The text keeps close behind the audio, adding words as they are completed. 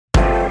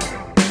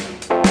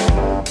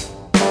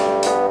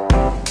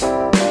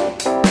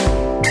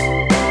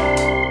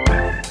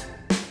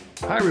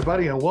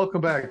everybody, and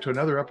welcome back to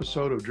another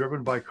episode of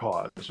Driven by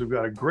Cause. We've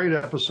got a great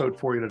episode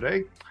for you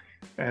today.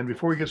 And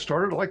before we get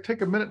started, I'd like to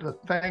take a minute to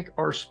thank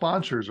our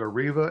sponsors,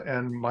 Arriva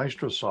and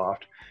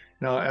Maestrosoft.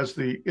 Now, as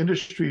the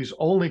industry's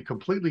only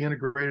completely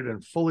integrated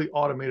and fully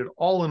automated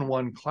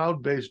all-in-one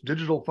cloud-based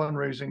digital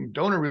fundraising,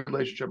 donor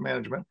relationship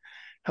management,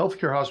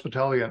 healthcare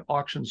hospitality, and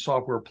auction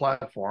software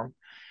platform,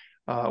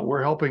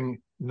 we're helping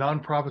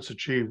nonprofits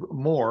achieve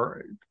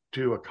more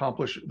to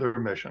accomplish their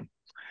mission.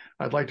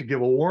 I'd like to give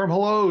a warm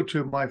hello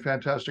to my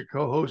fantastic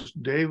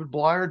co-host, David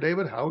Blyer.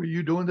 David, how are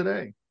you doing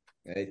today?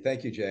 Hey,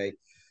 thank you, Jay.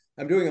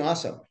 I'm doing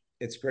awesome.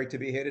 It's great to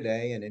be here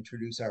today and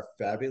introduce our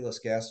fabulous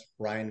guests,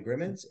 Brian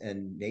Crimmins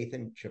and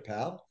Nathan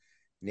Chappell.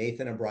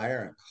 Nathan and Brian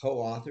are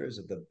co-authors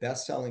of the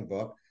best-selling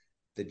book,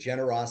 The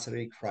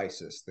Generosity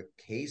Crisis, The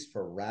Case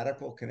for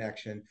Radical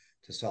Connection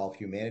to Solve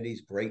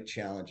Humanity's Great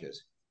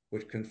Challenges,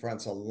 which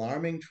confronts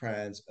alarming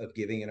trends of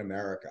giving in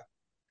America.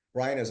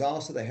 Brian is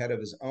also the head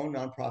of his own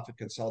nonprofit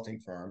consulting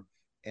firm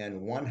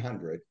and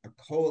 100, a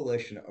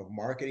coalition of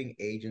marketing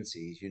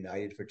agencies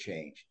united for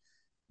change.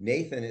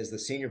 Nathan is the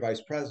senior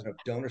vice president of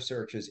Donor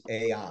Search's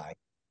AI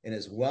and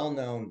is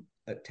well-known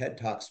a TED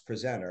Talks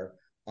presenter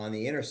on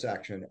the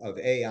intersection of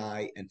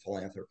AI and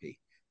philanthropy.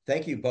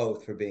 Thank you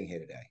both for being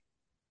here today.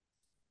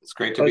 It's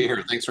great to be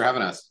here. Thanks for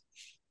having us.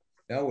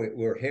 No,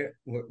 we're here.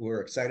 We're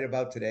excited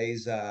about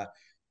today's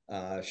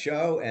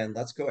show, and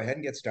let's go ahead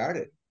and get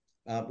started.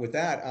 With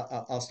that,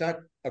 I'll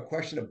start a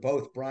question of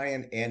both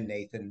Brian and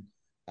Nathan,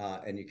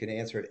 and you can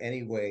answer it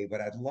any way,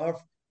 but I'd love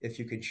if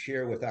you could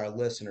share with our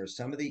listeners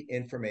some of the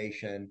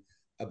information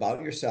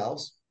about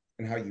yourselves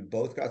and how you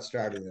both got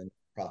started in the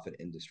nonprofit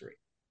industry.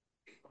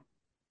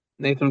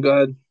 Nathan, go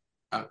ahead.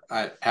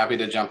 I'm happy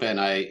to jump in.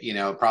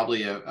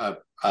 Probably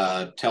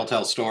a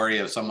telltale story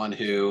of someone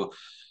who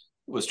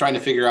was trying to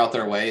figure out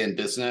their way in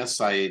business.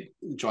 I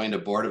joined a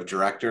board of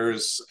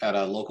directors at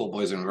a local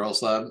Boys and Girls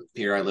Club.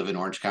 Here I live in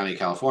Orange County,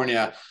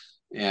 California.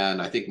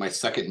 And I think my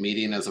second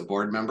meeting as a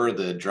board member,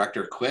 the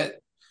director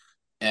quit.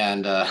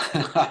 And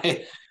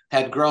I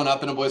had grown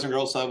up in a Boys and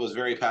Girls Club, was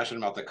very passionate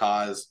about the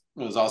cause.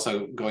 I was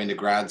also going to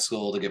grad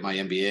school to get my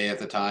MBA at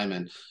the time.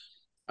 And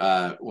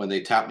when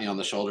they tapped me on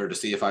the shoulder to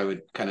see if I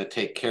would kind of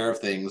take care of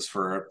things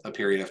for a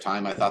period of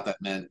time, I thought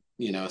that meant,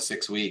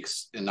 6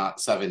 weeks and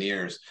not 7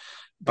 years.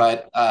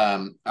 But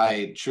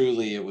it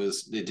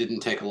didn't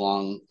take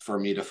long for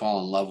me to fall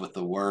in love with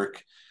the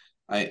work.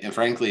 And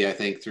frankly, I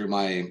think through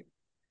my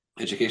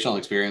educational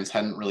experience,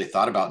 hadn't really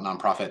thought about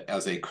nonprofit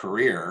as a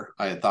career.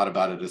 I had thought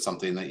about it as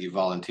something that you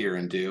volunteer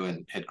and do,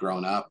 and had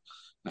grown up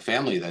in a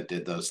family that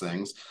did those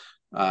things.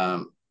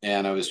 And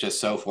I was just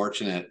so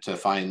fortunate to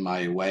find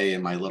my way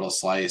in my little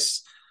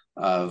slice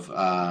of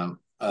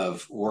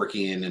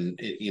working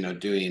and,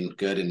 doing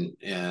good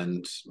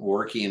and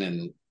working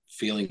and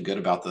feeling good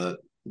about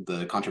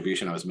the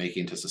contribution I was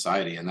making to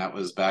society. And that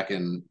was back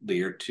in the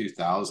year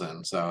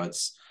 2000. So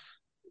it's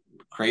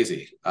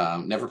crazy.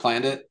 Never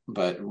planned it,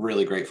 but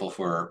really grateful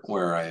for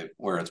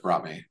where it's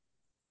brought me.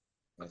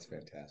 That's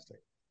fantastic.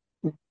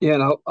 Yeah,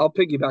 and I'll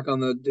piggyback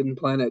on the didn't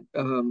plan it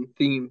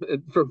theme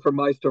for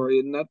my story.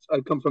 And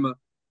I come from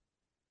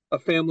a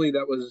family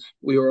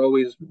we were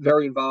always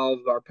very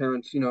involved. Our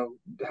parents,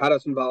 had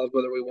us involved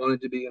whether we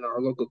wanted to be in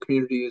our local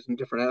communities and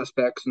different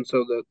aspects. And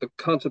so the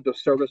concept of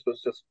service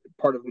was just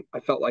part of, I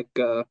felt like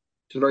just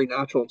very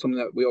natural and something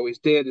that we always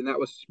did. And that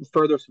was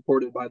further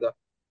supported by the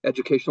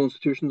educational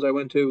institutions I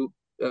went to,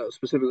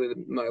 specifically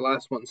my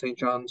last one, St.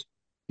 John's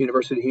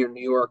University here in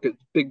New York, a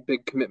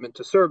big commitment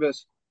to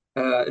service,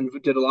 and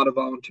did a lot of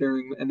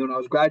volunteering. And then when I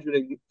was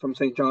graduating from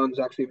St. John's,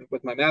 actually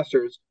with my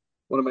master's,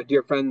 one of my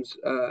dear friends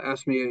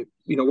asked me,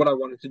 what I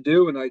wanted to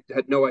do, and I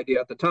had no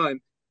idea at the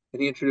time.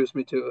 And he introduced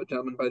me to a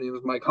gentleman by the name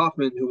of Mike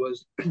Hoffman, who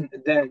was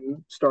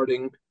then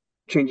starting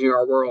Changing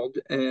Our World,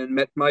 and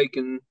met Mike,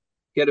 and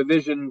he had a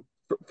vision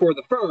for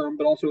the firm,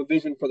 but also a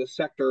vision for the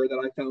sector that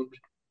I found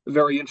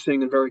very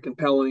interesting and very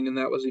compelling. And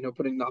that was,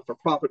 putting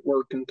not-for-profit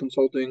work and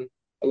consulting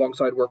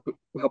alongside work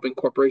helping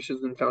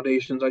corporations and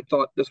foundations. I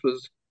thought this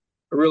was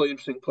a really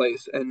interesting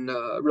place and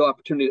a real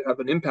opportunity to have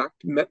an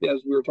impact.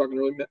 As we were talking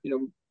earlier,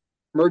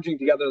 merging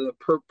together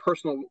the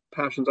personal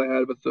passions I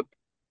had with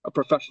a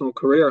professional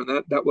career.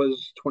 And that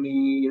was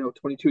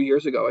 22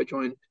 years ago. I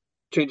joined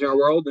Changing Our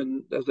World.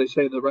 And as they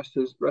say, the rest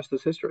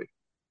is history.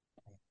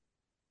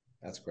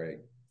 That's great.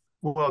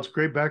 Well, it's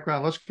great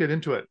background. Let's get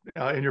into it.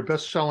 In your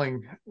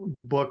best-selling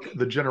book,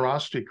 The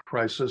Generosity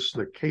Crisis,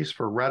 The Case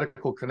for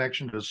Radical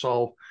Connection to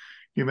Solve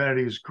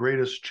Humanity's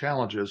Greatest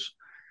Challenges,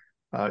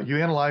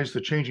 you analyze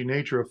the changing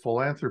nature of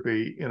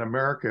philanthropy in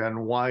America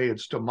and why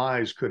its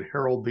demise could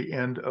herald the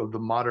end of the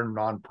modern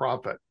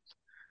nonprofit.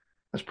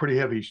 That's pretty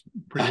heavy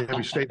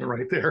statement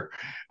right there.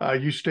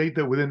 You state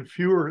that within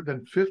fewer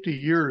than 50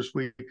 years,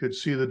 we could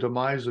see the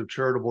demise of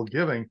charitable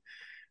giving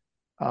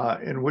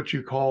in what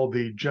you call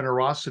the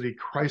generosity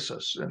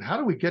crisis. And how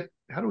do we get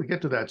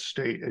to that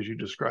state as you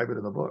describe it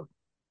in the book?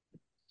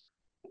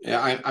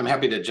 Yeah, I'm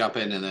happy to jump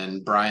in, and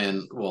then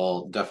Brian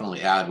will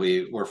definitely add.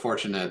 We're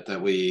fortunate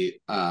that we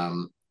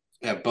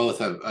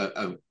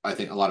I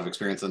think, a lot of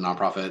experience in the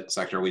nonprofit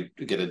sector. We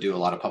get to do a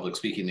lot of public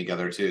speaking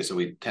together too, so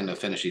we tend to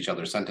finish each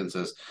other's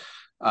sentences.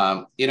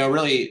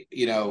 Really,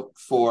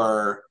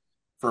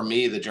 for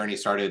me, the journey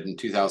started in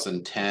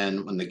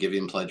 2010 when the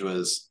Giving Pledge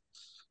was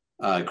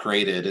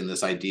created, and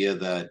this idea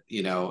that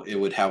it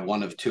would have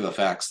one of two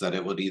effects: that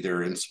it would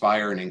either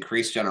inspire and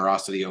increase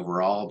generosity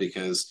overall,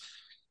 because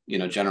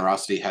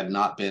generosity had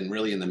not been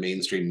really in the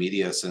mainstream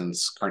media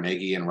since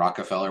Carnegie and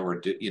Rockefeller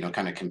were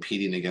kind of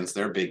competing against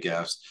their big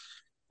gifts.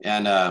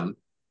 And I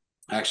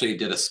actually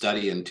did a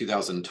study in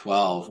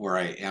 2012 where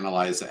I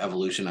analyzed the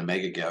evolution of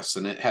mega gifts,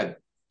 and it had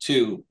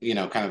two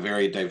kind of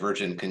very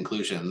divergent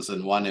conclusions.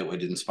 And one, it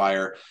would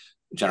inspire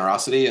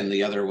generosity, and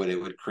the other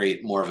it would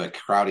create more of a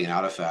crowding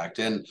out effect.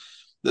 And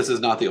this is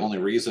not the only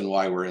reason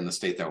why we're in the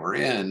state that we're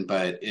in,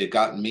 but it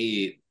got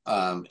me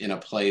in a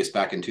place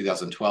back in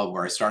 2012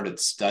 where I started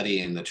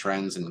studying the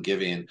trends in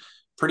giving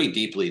pretty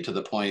deeply, to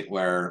the point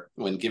where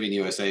when Giving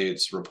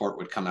USA's report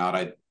would come out,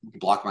 I'd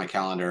block my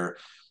calendar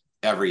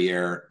every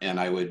year and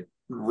I would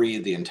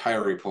read the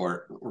entire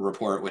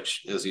report,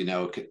 which, as you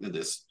know,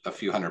 is a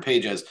few hundred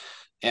pages,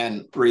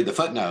 and read the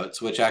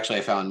footnotes, which actually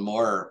I found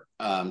more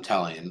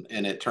telling.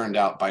 And it turned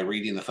out, by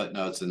reading the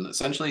footnotes and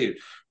essentially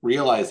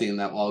realizing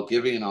that while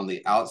giving on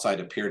the outside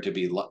appeared to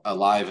be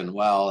alive and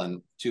well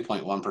and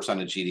 2.1%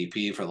 of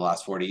GDP for the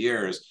last 40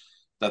 years,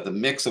 that the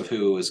mix of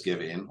who was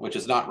giving, which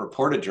is not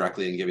reported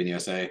directly in Giving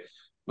USA,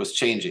 was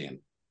changing.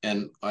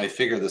 And I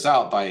figured this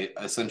out by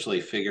essentially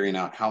figuring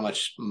out how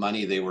much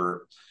money they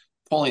were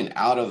pulling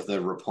out of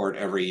the report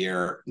every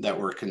year that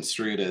were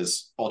construed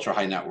as ultra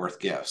high net worth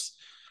gifts.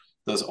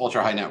 Those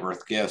ultra high net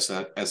worth gifts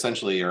that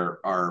essentially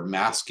are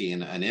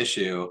masking an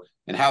issue,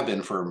 and have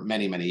been for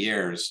many, many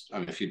years,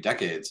 a few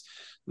decades,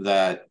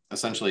 that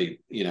essentially,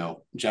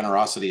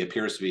 generosity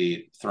appears to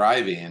be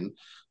thriving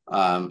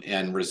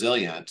and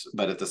resilient.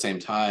 But at the same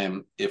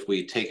time, if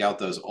we take out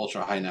those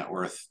ultra high net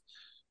worth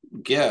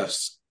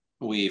gifts,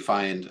 we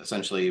find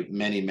essentially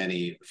many,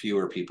 many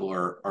fewer people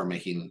are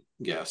making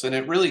gifts. And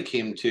it really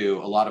came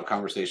to a lot of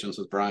conversations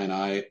with Brian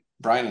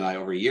and I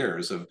over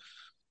years of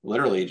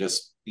literally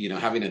just,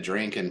 having a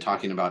drink and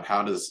talking about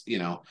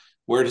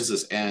where does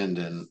this end,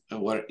 and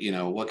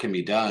what can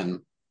be done.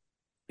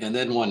 And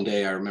then one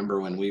day I remember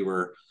when we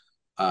were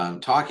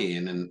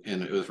talking, and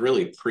it was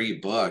really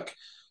pre-book,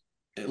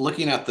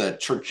 looking at the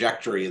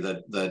trajectory,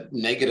 the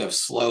negative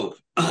slope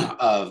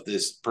of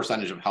this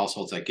percentage of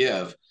households that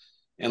give.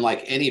 And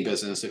like any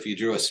business, if you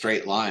drew a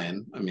straight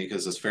line,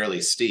 because it's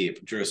fairly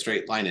steep, drew a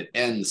straight line, it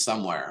ends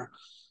somewhere.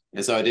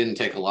 And so it didn't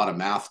take a lot of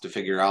math to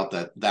figure out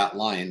that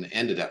line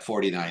ended at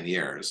 49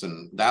 years.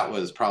 And that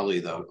was probably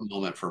the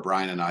moment for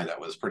Brian and I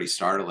that was pretty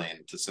startling,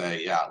 to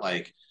say, yeah,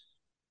 like,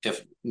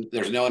 if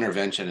there's no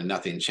intervention and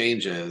nothing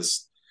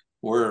changes,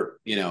 we're,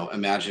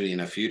 imagining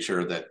a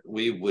future that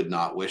we would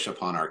not wish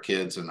upon our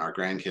kids and our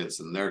grandkids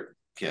and their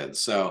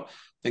kids. So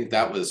I think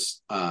that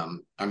was,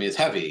 it's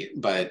heavy,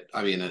 but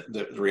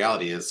the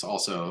reality is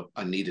also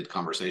a needed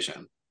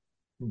conversation.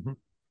 Mm-hmm.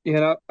 Yeah,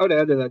 and I would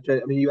add to that,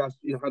 Jay. You asked,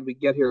 how did we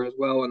get here as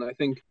well? And I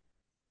think,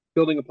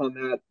 building upon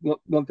that,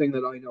 one thing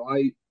that I know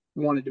I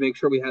wanted to make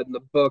sure we had in the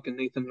book, and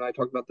Nathan and I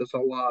talked about this a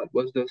lot,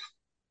 was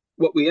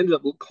what we ended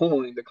up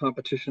calling the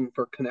competition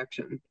for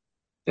connection.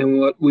 And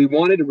what we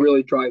wanted to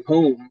really drive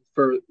home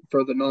for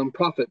the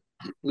nonprofit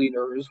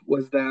leaders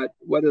was that,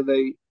 whether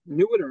they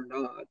knew it or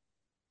not,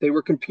 they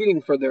were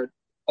competing for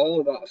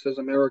all of us as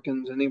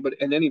Americans, and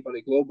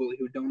anybody globally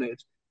who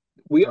donates.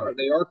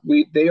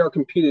 They are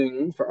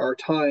competing for our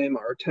time,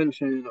 our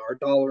attention, our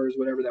dollars,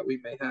 whatever that we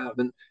may have.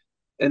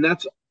 And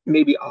that's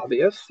maybe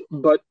obvious,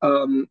 but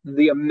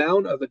the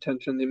amount of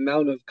attention, the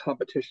amount of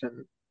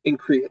competition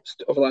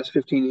increased over the last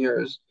 15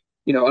 years.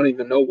 I don't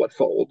even know what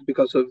fold,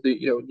 because of the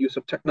use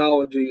of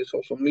technology,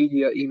 social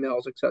media,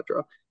 emails,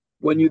 etc.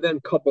 When you then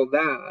couple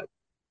that,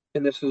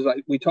 and this is,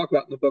 like we talk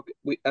about in the book,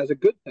 as a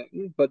good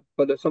thing, but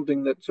it's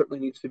something that certainly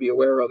needs to be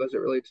aware of as it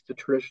relates to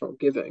traditional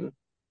giving.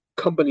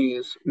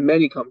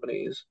 Many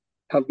companies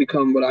have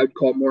become what I'd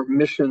call more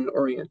mission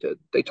oriented.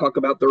 They talk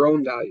about their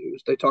own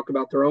values. They talk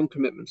about their own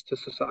commitments to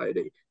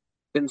society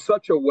in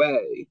such a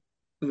way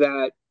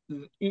that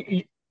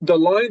the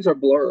lines are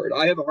blurred.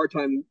 I have a hard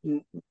time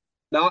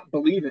not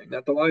believing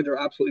that the lines are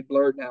absolutely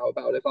blurred now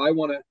about, if I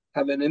want to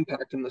have an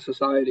impact in the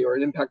society or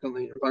an impact on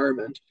the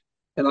environment,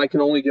 and I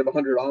can only give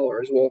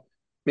 $100, well,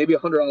 maybe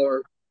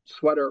 $100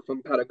 sweater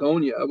from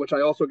Patagonia, which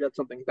I also get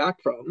something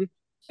back from,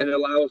 and it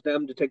allows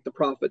them to take the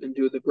profit and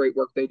do the great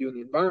work they do in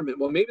the environment.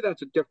 Well, maybe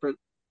that's a different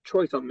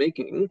choice I'm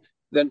making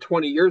than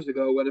 20 years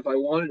ago, when, if I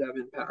wanted to have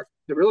impact,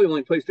 the really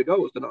only place to go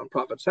was the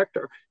nonprofit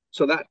sector.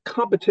 So that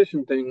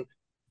competition thing,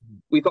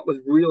 we thought was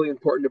really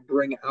important to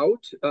bring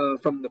out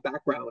from the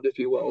background, if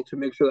you will, to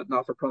make sure that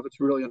not-for-profits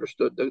really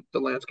understood the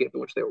landscape in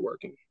which they were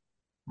working.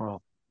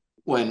 Wow.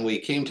 When we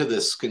came to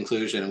this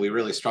conclusion, we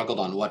really struggled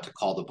on what to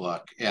call the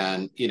book.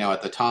 And,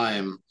 at the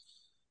time,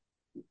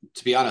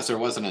 to be honest, there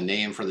wasn't a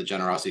name for the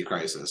generosity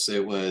crisis.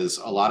 It was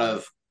a lot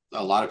of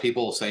a lot of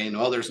people saying,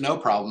 well, there's no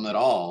problem at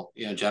all.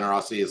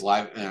 Generosity is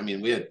live. I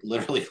mean, we had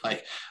literally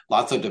like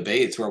lots of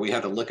debates where we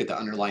had to look at the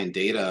underlying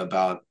data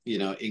about,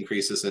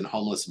 increases in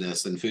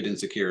homelessness and food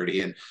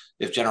insecurity. And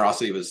if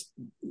generosity was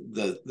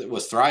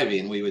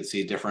thriving, we would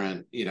see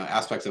different,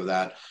 aspects of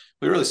that.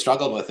 We really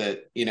struggled with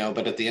it,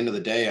 but at the end of the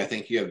day, I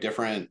think you have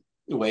different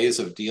ways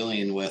of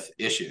dealing with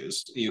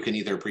issues. You can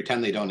either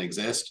pretend they don't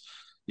exist.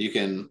 You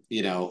can,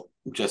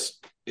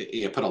 just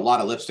put a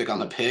lot of lipstick on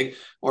the pig,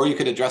 or you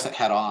could address it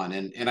head on.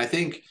 And I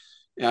think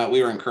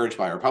we were encouraged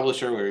by our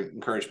publisher. We were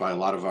encouraged by a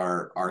lot of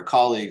our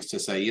colleagues to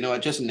say,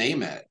 just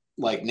name it,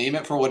 like name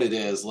it for what it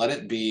is. Let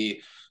it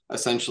be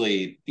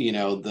essentially,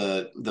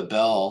 the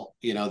bell,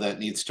 that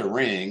needs to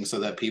ring so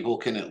that people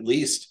can at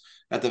least,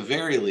 at the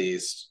very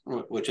least,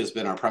 which has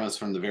been our premise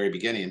from the very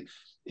beginning,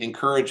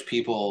 encourage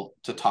people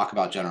to talk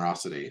about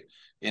generosity,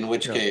 in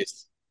which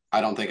case I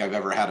don't think I've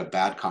ever had a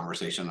bad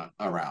conversation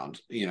around,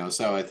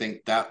 so I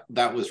think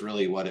that was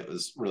really what it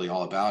was really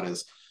all about,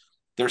 is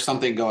there's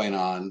something going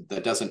on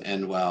that doesn't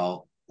end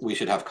well. We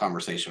should have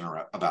conversation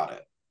about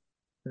it.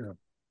 Yeah.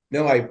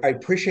 No, I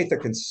appreciate the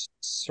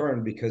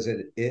concern because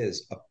it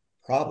is a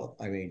problem.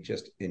 I mean,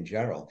 just in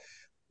general,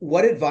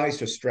 what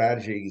advice or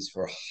strategies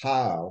for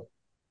how,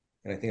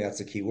 and I think that's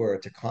the key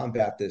word, to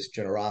combat this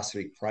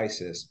generosity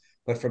crisis,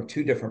 but from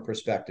two different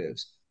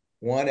perspectives,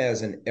 one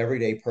as an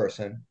everyday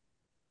person,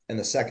 and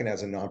the second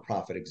as a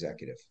nonprofit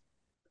executive?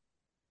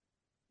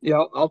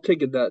 Yeah, I'll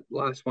take it that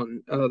last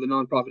one, the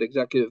nonprofit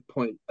executive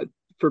point.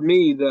 For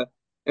me,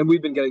 and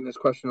we've been getting this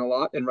question a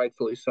lot, and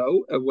rightfully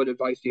so. What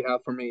advice do you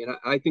have for me? And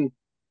I think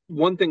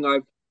one thing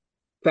I've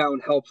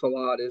found helps a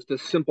lot is the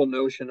simple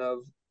notion of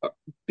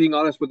being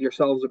honest with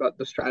yourselves about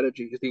the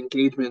strategies, the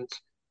engagements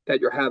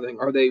that you're having.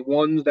 Are they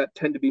ones that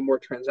tend to be more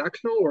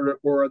transactional,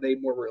 or are they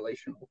more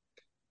relational?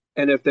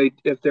 And if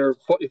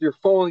you're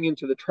falling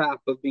into the trap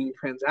of being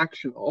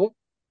transactional,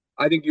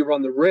 I think you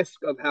run the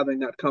risk of having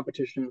that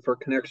competition for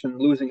connection,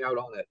 losing out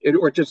on it.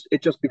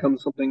 It just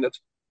becomes something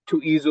that's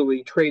too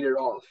easily traded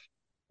off.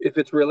 If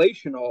it's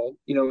relational,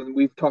 and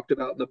we've talked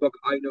about in the book,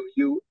 I know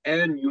you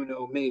and you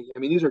know me. I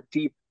mean, these are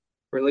deep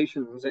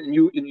relations, and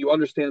you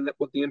understand that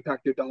what the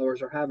impact your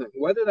dollars are having,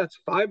 whether that's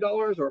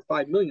 $5 or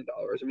 $5 million.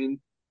 I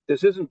mean,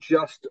 this isn't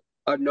just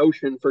a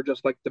notion for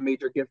just like the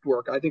major gift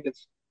work.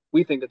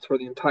 We think it's for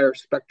the entire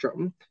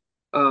spectrum.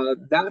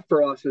 That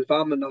for us, if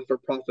I'm a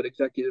not-for-profit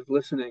executive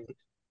listening,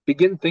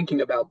 begin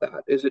thinking about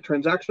that. Is it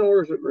transactional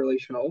or is it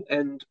relational?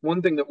 And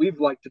one thing that we've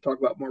liked to talk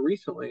about more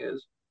recently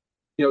is,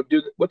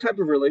 what type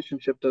of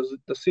relationship does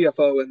the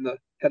CFO and the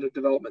head of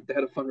development, the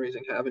head of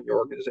fundraising have in your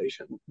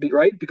organization?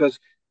 Right? Because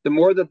the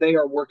more that they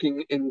are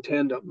working in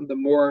tandem, the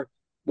more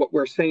what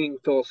we're saying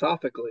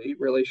philosophically,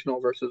 relational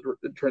versus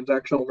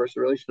transactional versus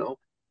relational,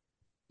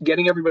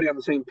 getting everybody on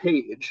the same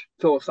page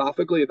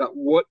philosophically about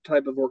what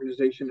type of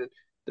organization and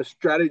the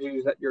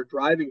strategies that you're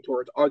driving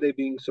towards, are they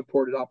being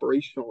supported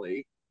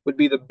operationally, would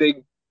be the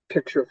big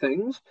picture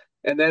things.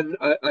 And then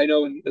I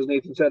know, as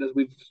Nathan said, as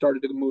we've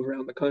started to move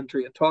around the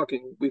country and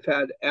talking, we've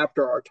had,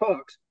 after our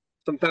talks,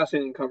 some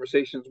fascinating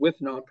conversations with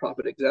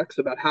nonprofit execs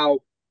about how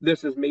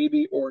this is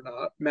maybe or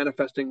not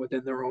manifesting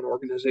within their own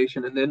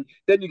organization. And then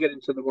you get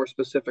into the more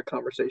specific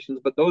conversations.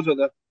 But those are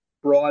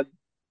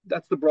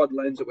that's the broad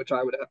lens at which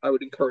I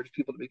would encourage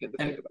people to begin to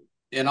think about.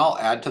 And I'll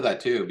add to that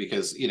too,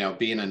 because,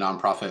 being a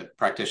nonprofit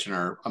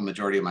practitioner a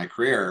majority of my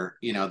career,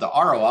 the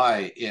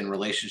ROI in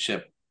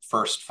relationship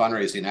first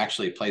fundraising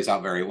actually plays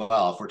out very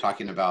well. If we're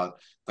talking about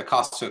the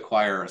cost to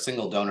acquire a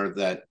single donor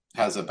that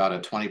has about a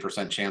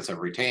 20% chance of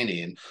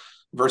retaining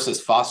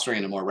versus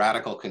fostering a more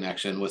radical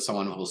connection with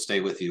someone who will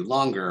stay with you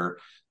longer,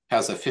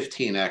 has a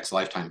 15x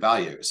lifetime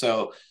value.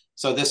 So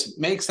this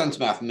makes sense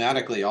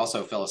mathematically,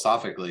 also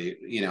philosophically,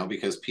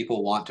 because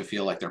people want to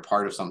feel like they're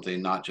part of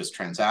something, not just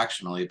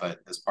transactionally, but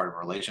as part of a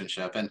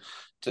relationship. And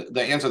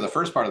to answer the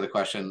first part of the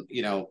question,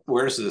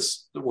 where does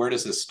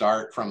this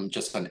start from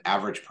just an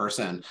average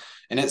person?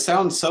 And it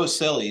sounds so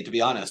silly, to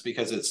be honest,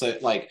 because it's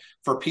like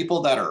for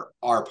people that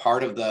are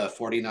part of the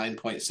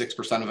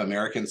 49.6% of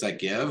Americans that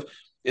give,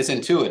 it's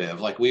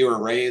intuitive. Like we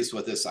were raised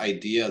with this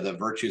idea, the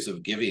virtues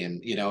of giving,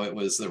 it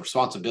was the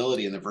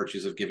responsibility and the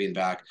virtues of giving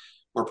back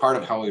were part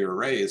of how we were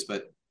raised.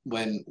 But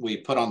when we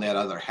put on that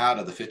other hat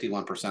of the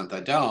 51%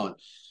 that don't,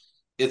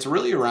 it's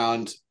really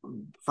around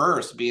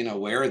first being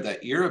aware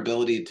that your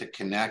ability to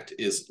connect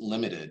is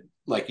limited.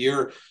 Like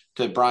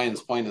to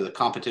Brian's point of the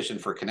competition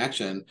for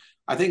connection,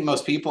 I think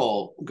most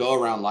people go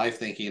around life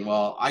thinking,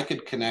 well, I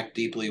could connect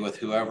deeply with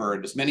whoever,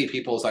 and as many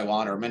people as I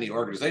want, or many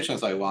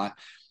organizations I want.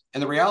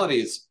 And the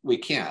reality is we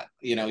can't.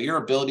 Your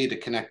ability to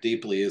connect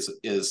deeply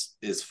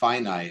is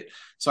finite.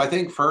 So I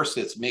think first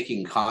it's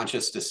making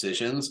conscious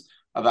decisions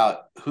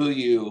about who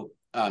you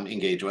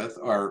engage with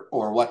or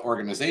what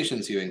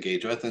organizations you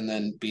engage with, and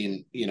then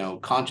being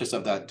conscious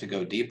of that to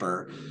go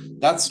deeper.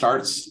 That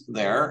starts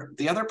there.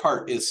 The other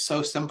part is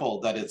so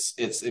simple that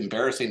it's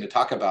embarrassing to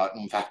talk about.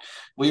 In fact,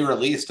 we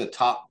released a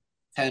top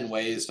 10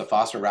 ways to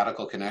foster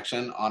radical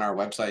connection on our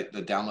website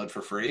to download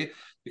for free,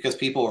 because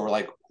people were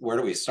like, where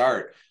do we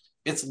start?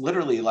 it's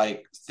literally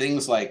like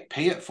things like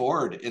pay it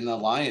forward in the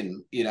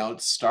line,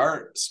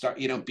 start,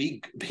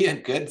 be a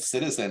good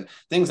citizen,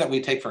 things that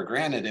we take for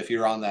granted if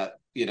you're on that,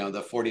 the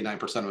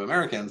 49% of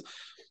Americans.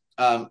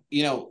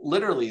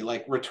 Literally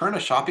like return a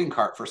shopping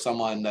cart for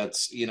someone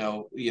that's,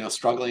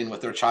 struggling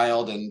with their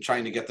child and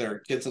trying to get their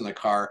kids in the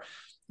car.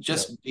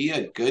 Just be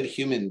a good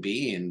human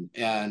being.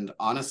 And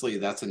honestly,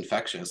 that's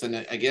infectious.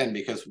 And again,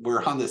 because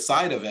we're on the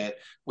side of it,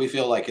 we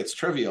feel like it's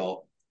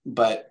trivial,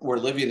 but we're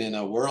living in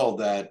a world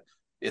that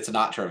it's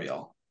not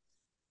trivial.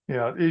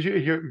 Yeah,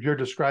 you're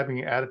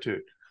describing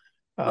attitude.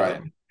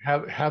 Right.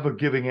 Have a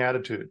giving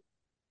attitude.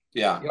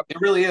 Yeah, yep. It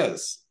really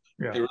is.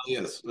 Yeah. It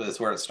really is. That's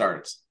where it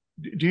starts.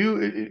 Do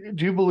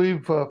you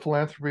believe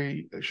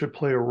philanthropy should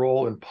play a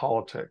role in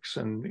politics?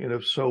 And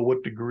if so,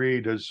 what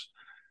degree does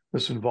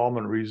this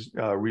involvement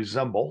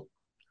resemble?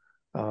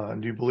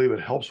 And do you believe it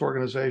helps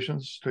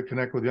organizations to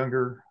connect with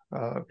younger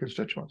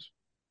constituents?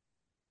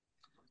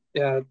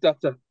 Yeah,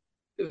 that's a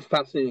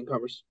fascinating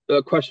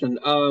question.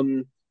 I'll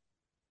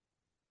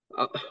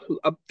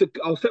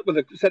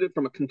set it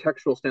from a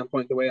contextual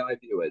standpoint, the way I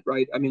view it,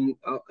 right? I mean,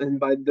 and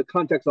by the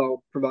context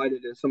I'll provide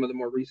it is some of the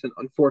more recent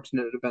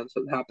unfortunate events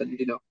that happened,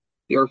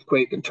 the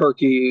earthquake in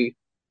Turkey,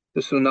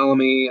 the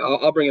tsunami.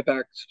 I'll bring it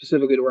back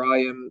specifically to where I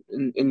am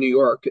in New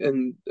York,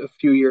 and a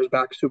few years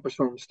back,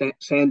 Superstorm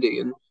Sandy,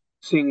 and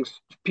seeing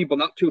people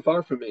not too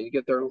far from me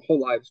get their whole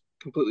lives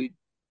completely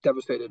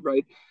devastated,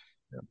 right?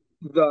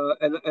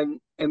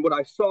 And what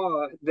I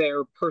saw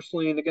there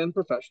personally and again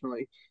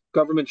professionally,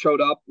 government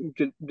showed up,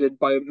 did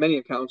by many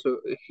accounts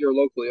here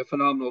locally a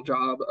phenomenal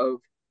job of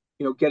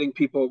getting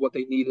people what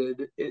they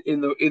needed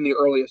in the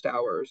earliest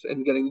hours,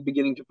 and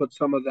beginning to put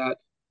some of that,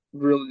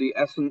 really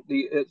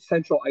the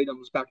essential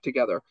items back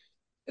together.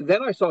 And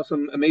then I saw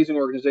some amazing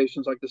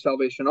organizations like the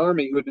Salvation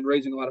Army, who had been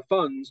raising a lot of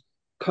funds,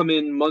 come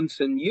in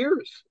months and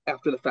years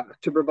after the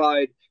fact to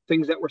provide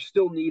things that were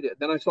still needed.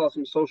 Then I saw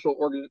some social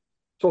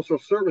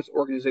service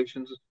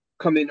organizations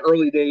come in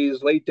early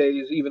days, late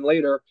days, even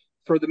later,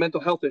 for the mental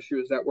health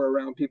issues that were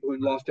around people who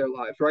lost their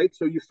lives, right?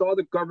 So you saw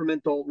the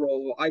governmental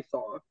role, I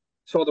saw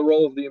the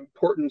role of the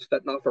importance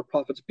that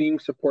not-for-profits being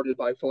supported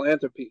by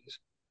philanthropies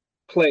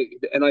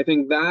played. And I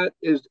think that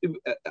is,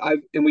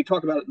 and we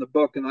talk about it in the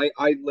book, and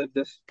I live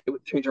this, it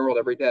would change our world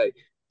every day.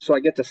 So I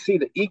get to see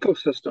the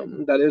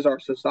ecosystem that is our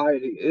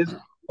society is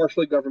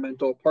partially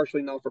governmental,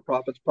 partially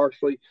not-for-profits,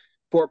 partially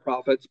for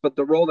profits, but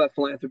the role that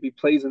philanthropy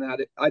plays in that,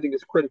 I think,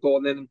 is critical.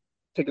 And then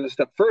taking a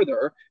step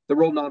further, the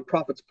role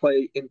nonprofits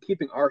play in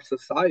keeping our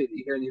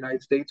society here in the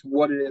United States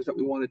what it is that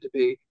we want it to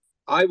be.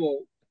 I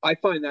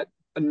find that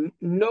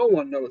no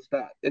one knows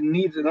that. And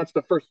that's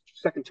the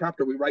second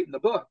chapter we write in the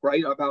book,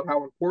 right? About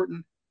how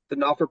important the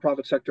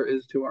not-for-profit sector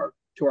is to our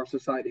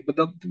society. But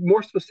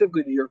more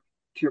specifically to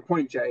your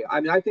point, Jay, I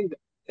mean, I think,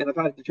 and I've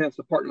had the chance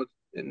to partner with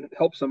and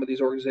help some of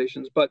these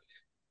organizations, but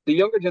the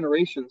younger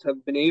generations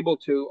have been able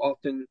to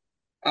often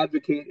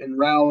advocate and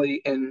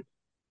rally and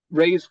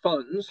raise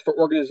funds for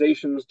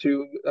organizations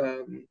to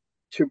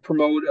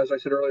promote, as I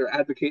said earlier,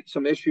 advocate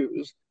some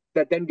issues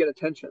that then get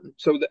attention.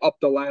 So up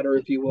the ladder,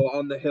 if you will,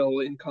 on the hill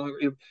in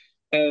Congress.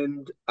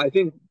 And I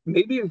think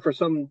maybe even for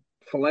some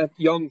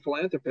young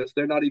philanthropists,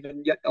 they're not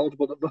even yet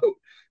eligible to vote,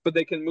 but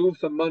they can move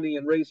some money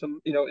and raise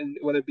some,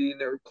 whether it be in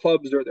their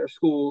clubs or their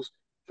schools,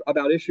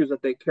 about issues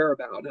that they care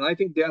about. And I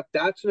think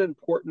that's an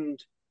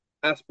important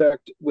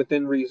aspect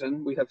within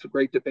reason. We have some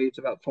great debates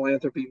about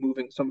philanthropy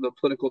moving some of the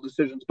political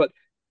decisions, but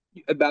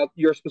about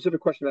your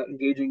specific question about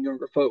engaging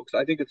younger folks,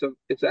 I think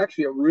it's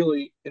actually a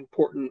really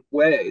important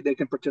way they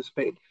can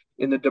participate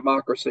in the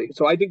democracy.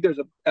 So I think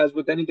as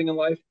with anything in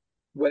life,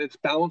 when it's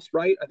balanced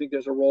right, I think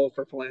there's a role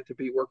for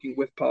philanthropy working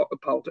with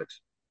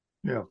politics.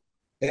 Yeah.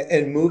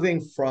 And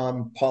moving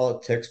from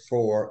politics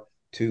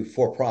to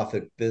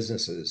for-profit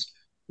businesses,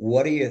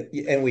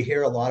 and we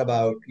hear a lot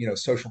about,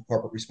 social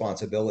corporate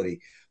responsibility.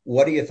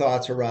 What are your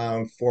thoughts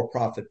around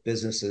for-profit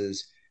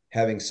businesses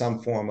having some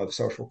form of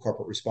social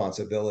corporate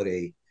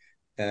responsibility?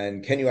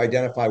 And can you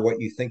identify what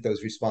you think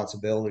those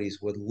responsibilities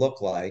would look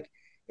like?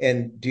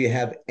 And do you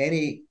have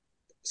any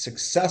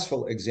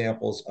successful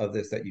examples of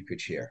this that you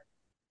could share?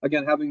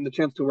 Again, having the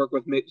chance to work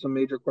with some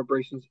major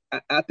corporations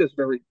at this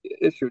very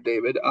issue,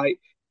 David,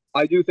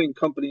 I do think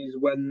companies,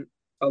 when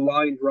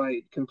aligned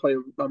right, can play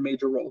a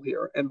major role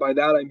here. And by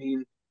that, I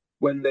mean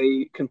when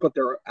they can put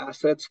their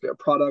assets, their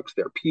products,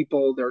 their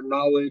people, their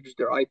knowledge,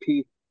 their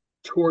IP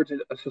towards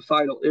a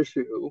societal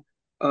issue.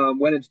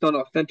 When it's done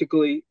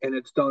authentically and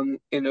it's done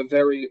in a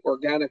very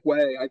organic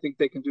way, I think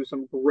they can do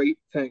some great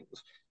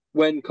things.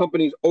 When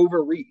companies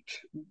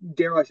overreach,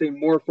 dare I say,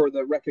 more for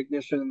the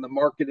recognition and the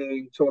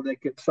marketing so they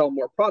could sell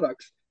more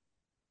products,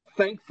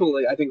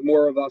 thankfully, I think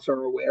more of us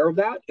are aware of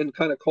that and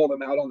kind of call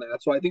them out on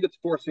that. So I think it's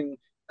forcing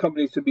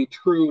companies to be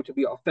true, to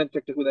be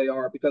authentic to who they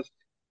are, because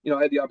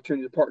I had the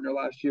opportunity to partner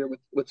last year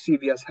with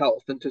CVS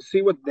Health, and to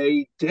see what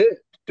they did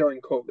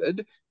during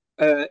COVID,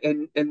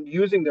 and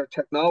using their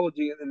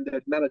technology and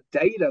the amount of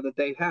data that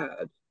they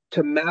had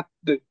to map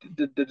the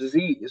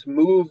disease,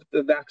 move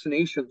the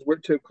vaccinations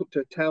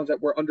to towns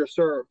that were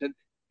underserved,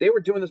 they were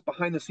doing this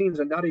behind the scenes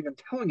and not even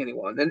telling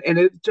anyone. And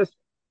it's just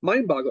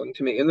mind-boggling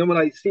to me. And then when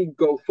I see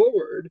go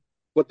forward,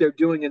 what they're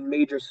doing in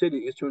major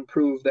cities to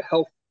improve the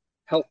health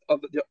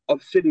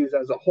of cities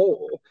as a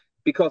whole,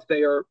 because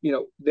they are,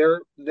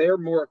 they're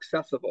more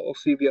accessible,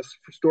 CVS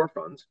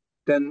storefronts,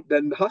 than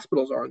the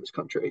hospitals are in this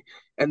country,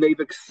 and they've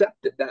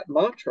accepted that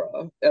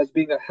mantra as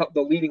being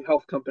the leading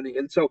health company.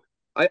 And so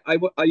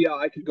yeah,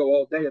 I could go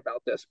all day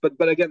about this,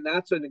 but again,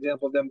 that's an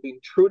example of them being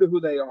true to who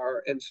they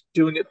are and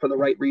doing it for the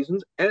right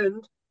reasons.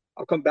 And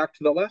I'll come back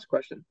to the last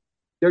question.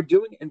 They're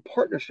doing it in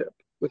partnership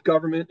with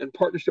government and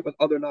partnership with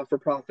other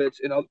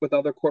not-for-profits and with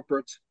other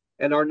corporates,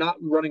 and are not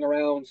running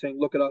around saying,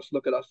 look at us,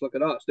 look at us, look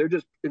at us. They're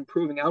just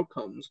improving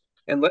outcomes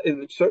and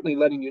certainly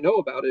letting you know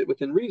about it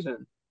within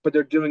reason, but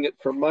they're doing it,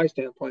 from my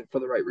standpoint, for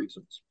the right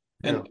reasons.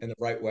 And in the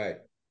right way.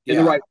 In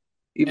the right,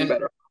 even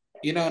better.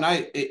 And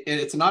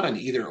it's not an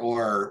either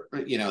or,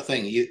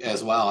 thing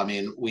as well. I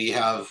mean, we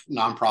have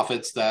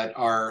nonprofits that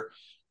are,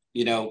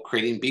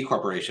 creating B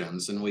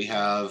corporations, and we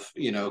have,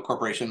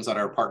 corporations that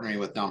are partnering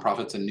with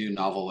nonprofits in new,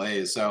 novel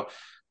ways. So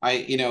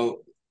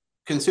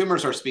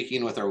consumers are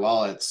speaking with their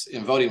wallets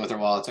and voting with their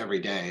wallets every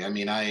day. I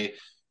mean, I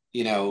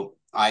know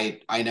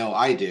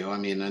I do. I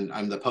mean, and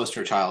I'm the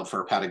poster child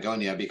for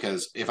Patagonia,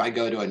 because if I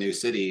go to a new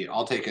city,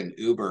 I'll take an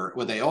Uber.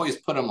 Well, they always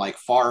put them like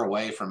far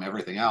away from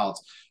everything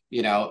else,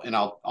 and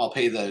I'll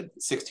pay the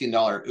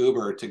 $16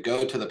 Uber to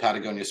go to the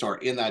Patagonia store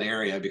in that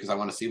area, because I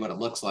want to see what it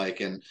looks like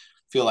and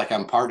feel like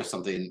I'm part of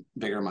something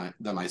bigger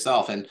than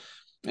myself. And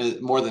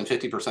more than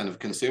 50% of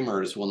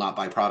consumers will not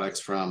buy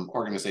products from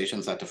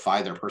organizations that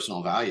defy their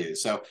personal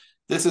values. So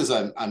this is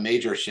a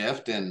major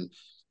shift, and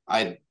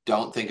I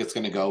don't think it's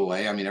going to go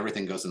away. I mean,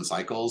 everything goes in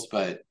cycles,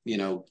 but,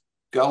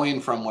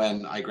 going from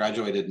when I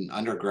graduated in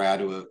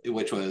undergrad,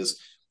 which was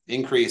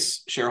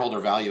increase shareholder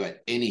value at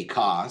any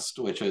cost,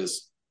 which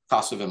is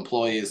cost of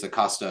employees, the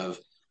cost of,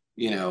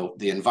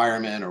 the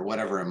environment or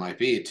whatever it might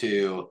be,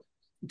 to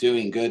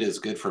doing good is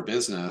good for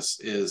business,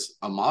 is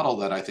a model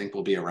that I think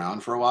will be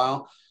around for a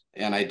while.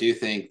 And I do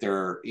think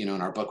there, in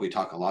our book, we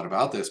talk a lot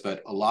about this,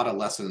 but a lot of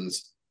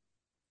lessons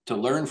to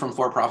learn from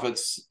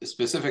for-profits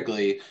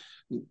specifically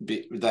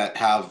that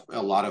have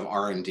a lot of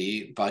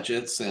R&D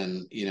budgets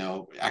and,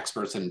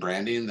 experts in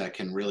branding that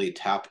can really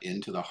tap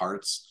into the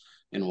hearts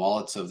and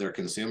wallets of their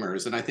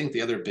consumers. And I think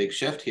the other big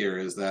shift here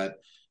is that I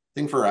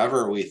think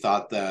forever we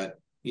thought that,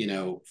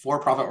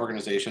 for-profit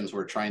organizations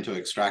were trying to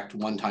extract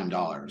one-time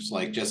dollars,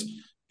 like just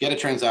get a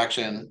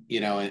transaction,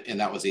 and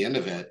that was the end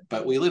of it.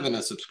 But we live in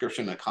a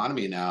subscription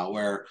economy now,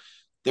 where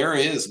there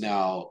is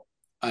now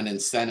an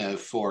incentive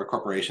for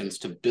corporations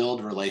to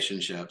build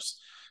relationships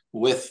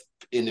with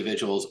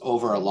individuals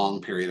over a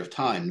long period of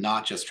time,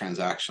 not just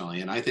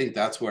transactionally. And I think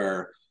that's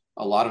where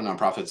a lot of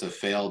nonprofits have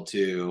failed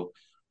to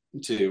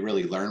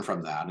really learn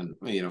from that. And,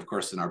 of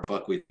course, in our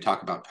book, we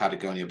talk about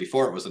Patagonia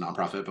before it was a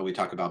nonprofit, but we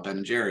talk about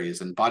Ben &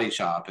 Jerry's and Body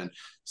Shop and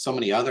so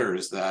many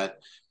others that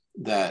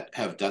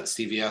have done,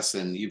 CVS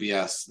and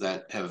UBS,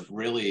 that have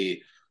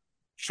really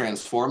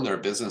transformed their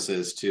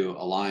businesses to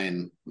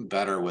align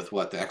better with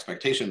what the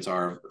expectations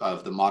are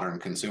of the modern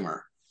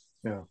consumer.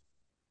 Yeah.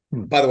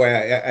 By the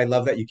way, I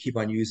love that you keep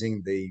on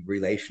using the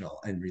relational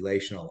and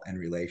relational and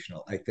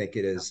relational. I think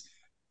it is,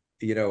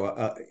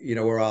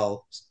 we're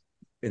all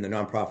in the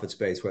nonprofit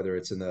space, whether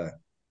it's in the,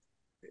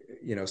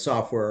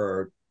 software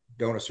or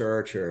donor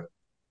search or,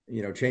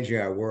 changing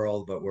our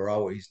world, but we're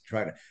always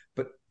trying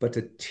to, but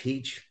to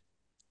teach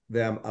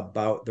them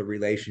about the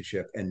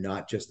relationship and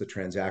not just the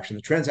transaction.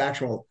 The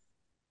transaction will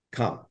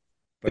come,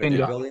 but if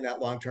you're building that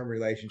long-term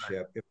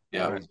relationship, it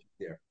will always be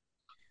there.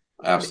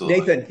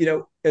 Absolutely.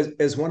 Nathan,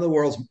 as one of the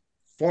world's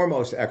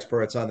foremost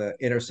experts on the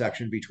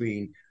intersection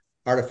between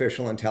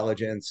artificial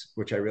intelligence,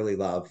 which I really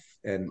love,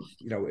 and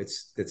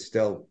it's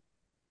still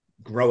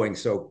growing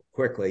so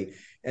quickly,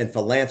 and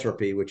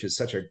philanthropy, which is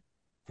such a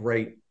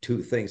great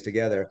two things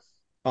together.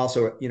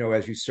 Also,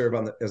 as you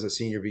serve as a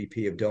senior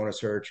VP of donor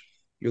search,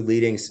 you're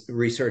leading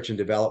research and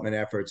development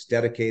efforts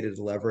dedicated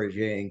to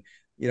leveraging,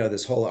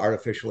 this whole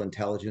artificial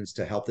intelligence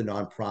to help the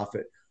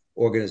nonprofit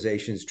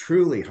organizations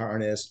truly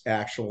harness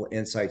actual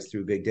insights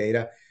through big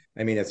data.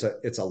 I mean,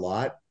 it's a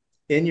lot.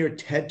 In your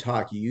TED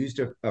Talk, you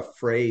used a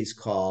phrase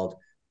called,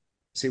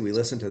 see, we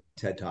listened to the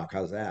TED Talk.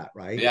 How's that,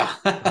 right? Yeah.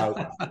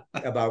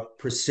 about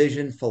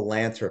precision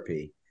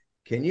philanthropy.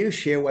 Can you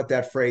share what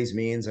that phrase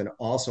means, and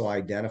also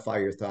identify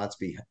your thoughts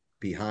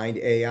behind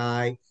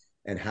AI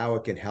and how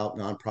it can help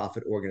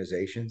nonprofit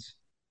organizations?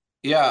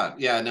 Yeah,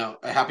 no,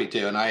 happy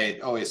to. And I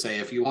always say,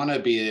 if you want to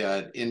be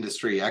an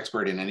industry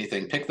expert in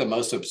anything, pick the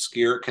most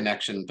obscure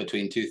connection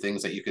between two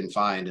things that you can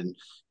find and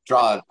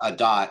draw a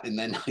dot, and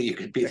then you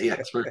could be the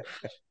expert.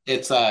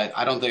 It's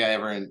I don't think I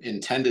ever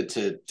intended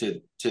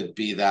to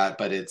be that,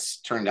 but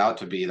it's turned out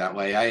to be that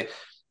way.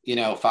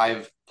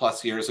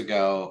 5+ years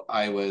ago,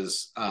 I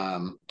was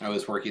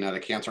working at a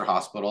cancer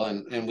hospital,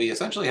 and we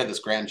essentially had this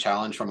grand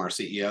challenge from our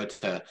CEO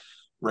to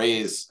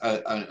raise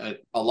a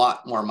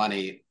lot more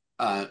money,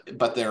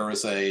 but there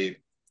was a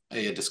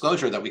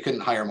disclosure that we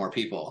couldn't hire more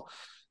people.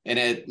 And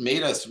it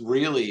made us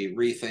really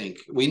rethink.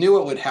 We knew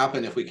what would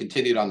happen if we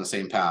continued on the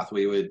same path.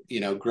 We would,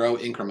 grow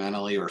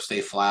incrementally or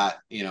stay flat,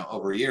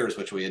 over years,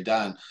 which we had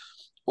done.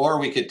 Or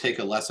we could take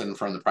a lesson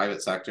from the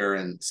private sector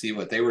and see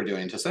what they were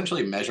doing to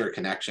essentially measure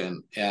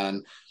connection.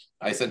 And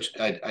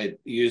I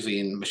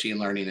using machine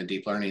learning and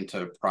deep learning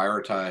to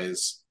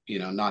prioritize,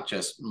 not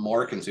just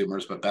more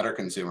consumers, but better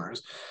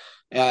consumers.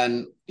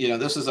 And,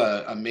 this is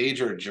a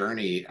major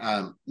journey.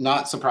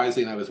 Not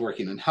surprising, I was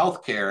working in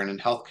healthcare, and in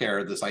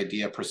healthcare, this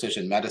idea of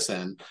precision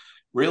medicine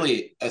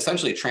really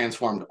essentially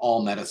transformed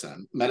all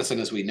medicine. Medicine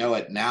as we know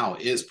it now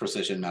is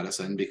precision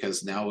medicine,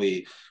 because now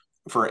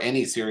for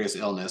any serious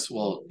illness,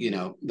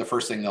 the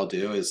first thing they'll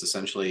do is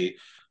essentially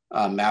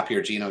map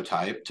your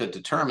genotype to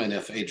determine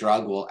if a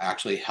drug will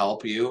actually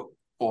help you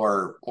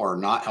or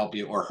not help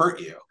you or hurt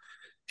you.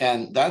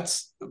 And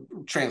that's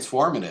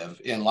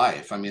transformative in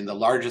life. I mean, the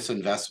largest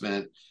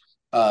investment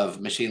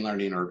of machine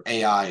learning or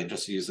AI,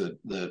 just to use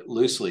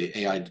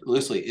AI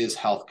loosely, is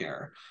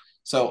healthcare.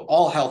 So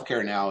all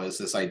healthcare now is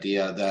this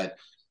idea that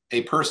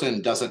a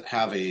person doesn't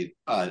have a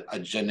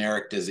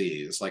generic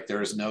disease. Like,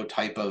 there is no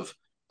type of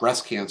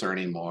breast cancer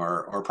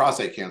anymore or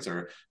prostate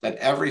cancer, that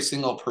every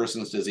single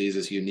person's disease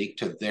is unique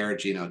to their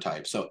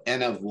genotype. So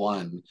N of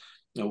one,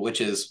 which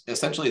is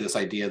essentially this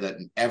idea that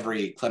in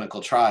every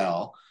clinical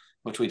trial,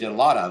 which we did a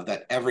lot of,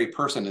 that every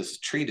person is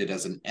treated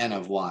as an N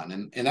of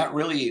one. And that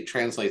really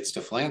translates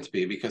to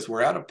philanthropy, because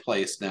we're at a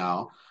place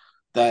now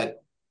that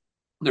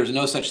there's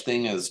no such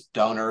thing as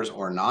donors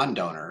or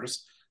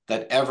non-donors,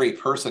 that every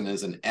person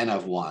is an N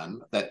of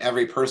one, that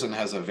every person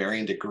has a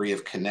varying degree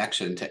of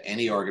connection to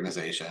any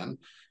organization,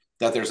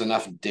 that there's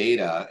enough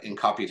data in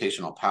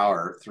computational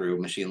power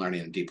through machine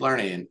learning and deep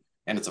learning,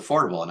 and it's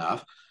affordable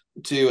enough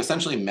to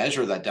essentially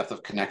measure that depth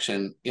of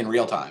connection in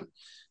real time.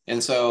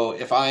 And so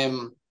if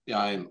I'm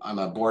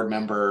a board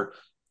member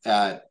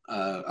at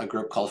a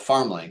group called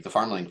FarmLink, the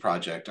FarmLink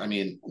project. I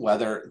mean,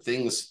 whether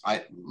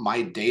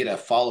my data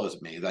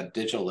follows me, that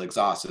digital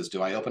exhaust is,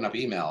 do I open up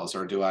emails,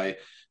 or do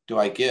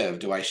I give,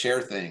 do I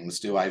share things,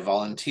 do I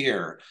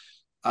volunteer?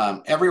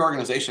 Every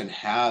organization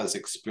has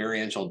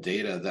experiential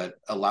data that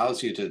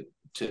allows you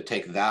to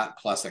take that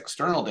plus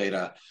external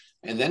data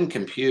and then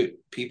compute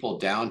people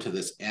down to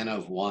this N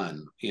of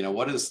one.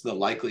 What is the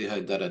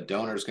likelihood that a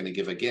donor is going to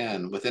give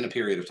again within a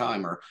period of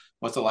time, or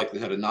what's the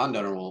likelihood a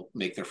non-donor will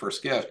make their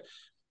first gift?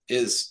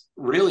 Is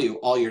really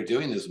all you're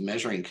doing is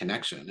measuring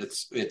connection.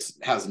 It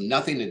has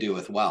nothing to do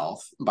with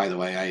wealth. By the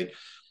way,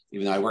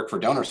 even though I work for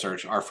Donor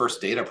Search, our first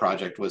data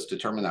project was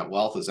determine that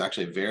wealth is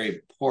actually a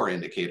very poor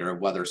indicator of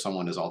whether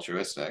someone is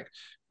altruistic,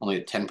 only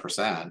at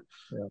 10%.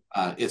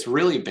 Yeah. It's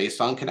really based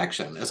on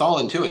connection. It's all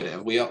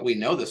intuitive. We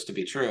know this to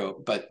be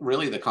true, but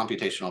really the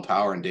computational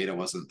power and data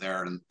wasn't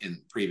there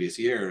in previous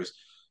years.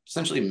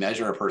 Essentially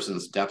measure a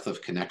person's depth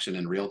of connection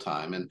in real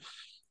time.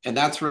 And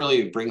that's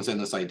really brings in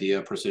this idea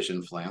of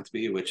precision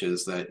philanthropy, which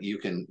is that you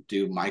can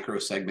do micro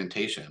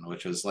segmentation,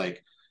 which is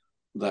like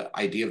the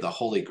idea of the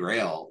Holy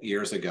Grail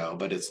years ago,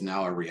 but it's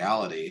now a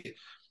reality.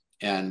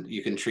 And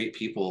you can treat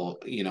people,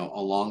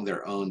 along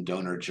their own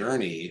donor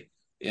journey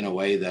in a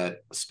way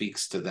that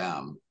speaks to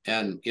them.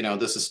 And,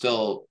 this is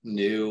still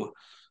new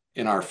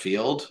in our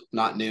field,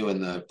 not new in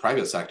the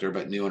private sector,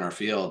 but new in our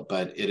field.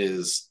 But it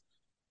is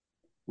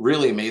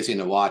really amazing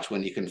to watch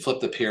when you can flip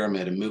the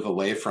pyramid and move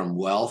away from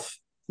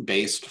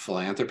wealth-based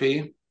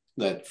philanthropy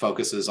that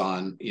focuses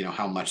on,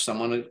 how much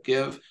someone would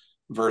give,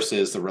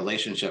 versus the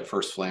relationship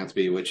first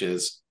philanthropy, which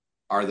is,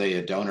 are they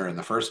a donor in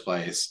the first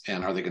place,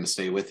 and are they going to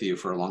stay with you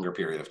for a longer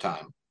period of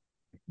time?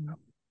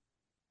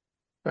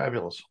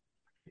 Fabulous.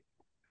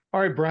 All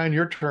right, Brian,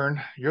 your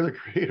turn. You're the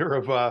creator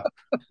of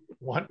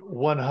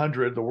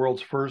 100, the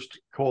world's first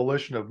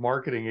coalition of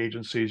marketing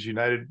agencies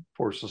united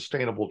for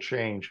sustainable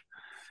change.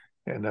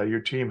 And your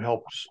team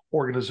helps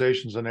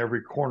organizations in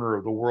every corner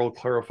of the world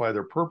clarify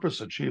their purpose,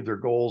 achieve their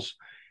goals,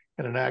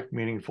 and enact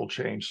meaningful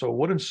change. So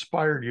what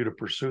inspired you to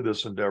pursue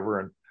this endeavor?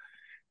 And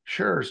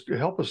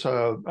help us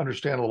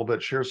understand a little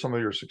bit, share some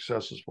of your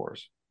successes for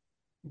us.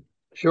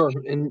 Sure.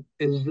 And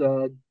is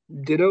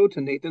ditto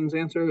to Nathan's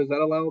answer, is that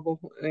allowable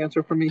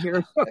answer for me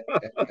here?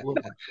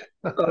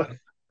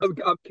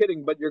 I'm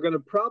kidding, but you're going to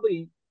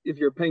probably, if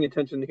you're paying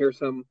attention, hear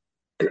some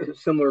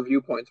similar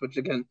viewpoints, which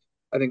again,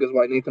 I think is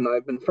why Nathan and I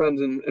have been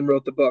friends and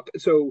wrote the book.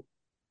 So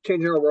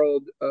Changing Our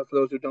World, for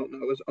those who don't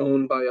know, is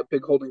owned by a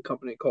big holding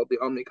company called the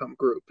Omnicom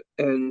Group.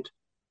 And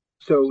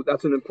so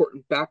that's an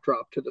important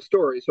backdrop to the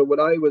story. So when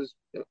I was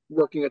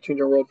working at Change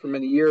Our World for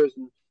many years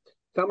and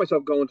found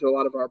myself going to a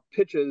lot of our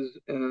pitches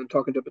and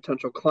talking to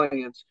potential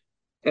clients,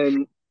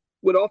 and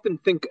would often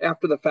think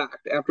after the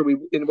fact, whether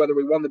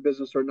we won the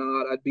business or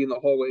not, I'd be in the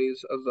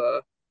hallways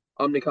of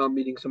Omnicom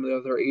meeting some of the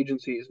other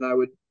agencies, and I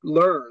would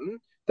learn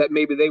that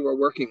maybe they were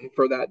working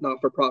for that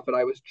not-for-profit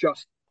I was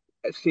just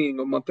seeing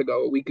a month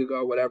ago, a week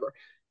ago, whatever.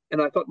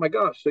 And I thought, my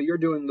gosh, so you're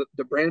doing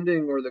the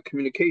branding or the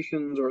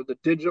communications or the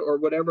digital or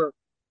whatever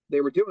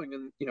they were doing.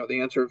 And,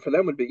 the answer for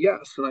them would be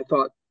yes. And I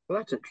thought, well,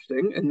 that's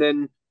interesting. And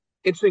then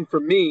interesting for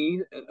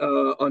me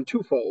on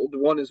twofold.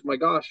 One is, my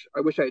gosh,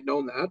 I wish I had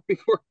known that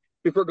before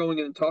before going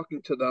in and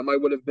talking to them, I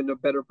would have been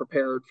better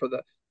prepared for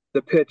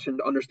the pitch and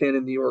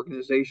understanding the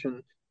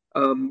organization.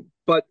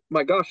 But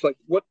my gosh, like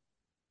what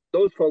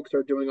those folks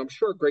are doing, I'm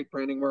sure great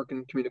branding work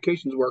and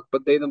communications work,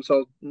 but they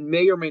themselves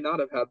may or may not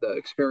have had the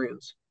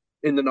experience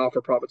in the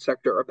not-for-profit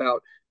sector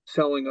about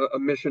selling a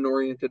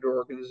mission-oriented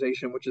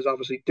organization, which is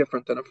obviously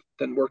different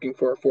than working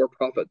for a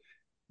for-profit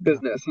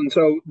business. And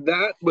so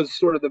that was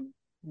sort of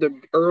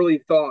the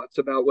early thoughts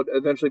about what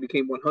eventually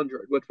became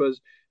 100, which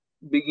was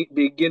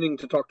beginning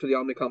to talk to the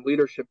Omnicom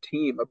leadership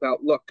team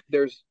about, look,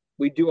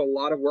 we do a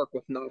lot of work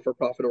with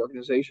not-for-profit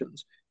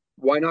organizations.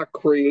 Why not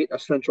create a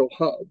central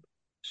hub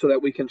so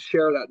that we can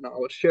share that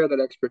knowledge, share that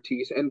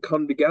expertise, and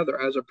come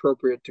together as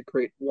appropriate to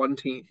create one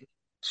team,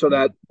 so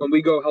that when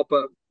we go help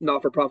a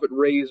not-for-profit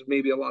raise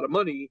maybe a lot of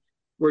money,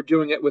 we're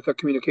doing it with a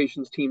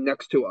communications team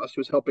next to us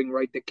who's helping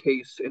write the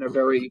case in a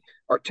very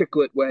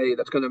articulate way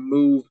that's going to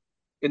move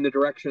in the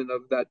direction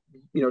of that,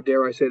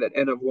 dare I say, that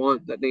N of one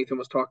that Nathan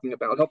was talking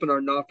about, helping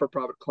our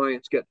not-for-profit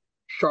clients get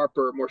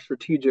sharper, more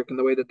strategic in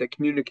the way that they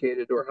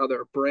communicated, or how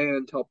their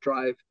brand helped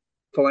drive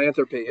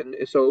philanthropy. And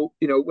so,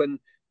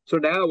 so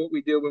now what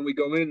we do when we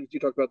go in, you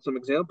talk about some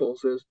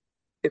examples, is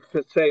if,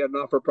 say, a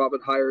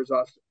not-for-profit hires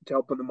us to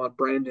help them on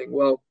branding,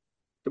 well,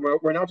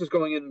 we're not just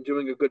going in and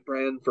doing a good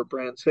brand for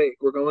brand's sake.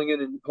 We're going in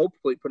and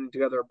hopefully putting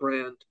together a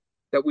brand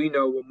that we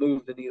know will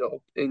move the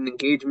needle in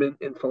engagement,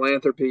 in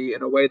philanthropy,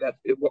 in a way that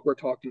what we're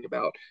talking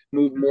about,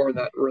 move more in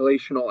that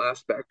relational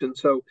aspect. And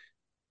so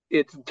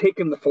it's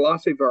taken the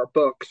philosophy of our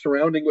book,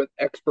 surrounding with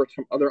experts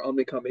from other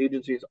Omnicom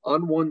agencies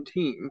on one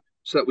team,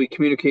 so that we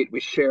communicate, we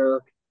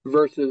share,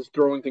 versus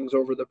throwing things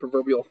over the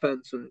proverbial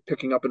fence and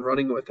picking up and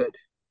running with it.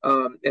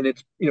 And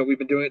it's, we've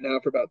been doing it now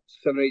for about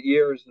 7 or 8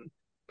 years, and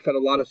we've had a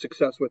lot of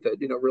success with it,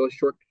 really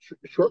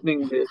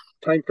shortening the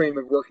time frame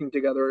of working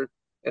together.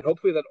 And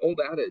hopefully that old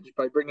adage,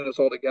 by bringing us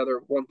all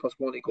together, 1 +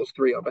 1 =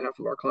 3 on behalf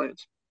of our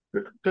clients.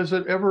 Does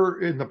it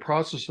ever, in the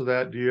process of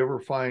that, do you ever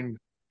find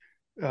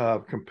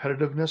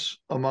competitiveness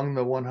among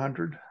the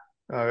 100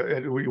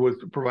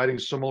 with providing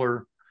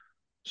similar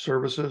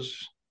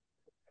services?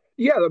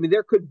 Yeah, I mean,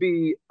 there could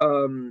be.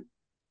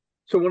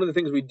 So one of the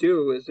things we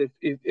do is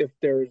if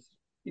there's,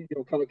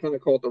 kind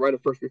of call it the right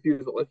of first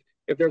refusal.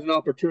 If there's an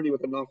opportunity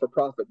with a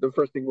not-for-profit, the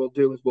first thing we'll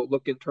do is we'll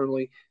look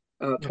internally,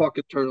 talk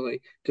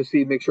internally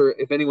to make sure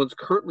if anyone's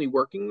currently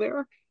working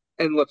there,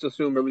 and let's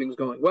assume everything's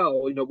going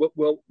well.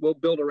 We'll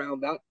build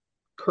around that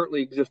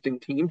currently existing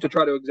team to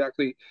try to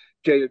exactly,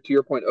 Jay, to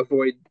your point,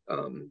 avoid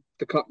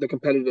the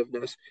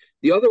competitiveness.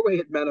 The other way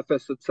it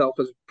manifests itself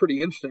is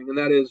pretty interesting, and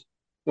that is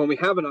when we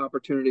have an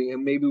opportunity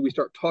and maybe we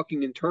start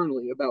talking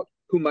internally about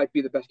who might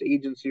be the best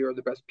agency or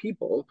the best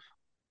people.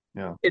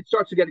 Yeah, it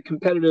starts to get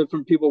competitive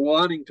from people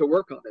wanting to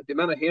work on it. The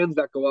amount of hands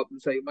that go up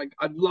and say, "Mike,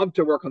 I'd love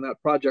to work on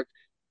that project,"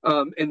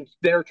 and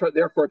they're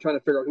therefore trying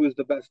to figure out who's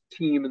the best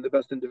team and the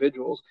best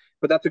individuals.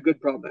 But that's a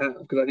good problem to have,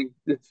 because I think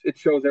it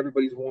shows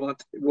everybody's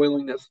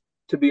willingness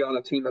to be on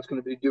a team that's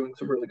going to be doing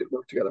some really good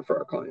work together for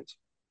our clients.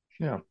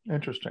 Yeah,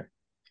 interesting.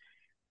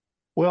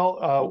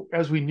 Well,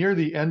 as we near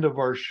the end of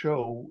our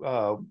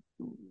show,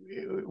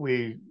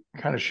 we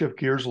kind of shift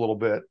gears a little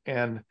bit,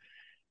 and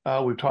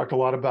we've talked a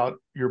lot about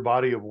your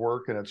body of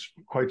work, and it's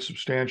quite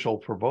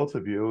substantial for both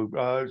of you,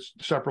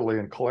 separately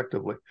and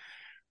collectively.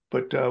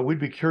 But we'd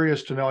be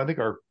curious to know, I think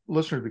our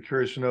listeners would be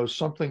curious to know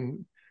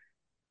something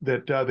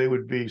that they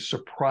would be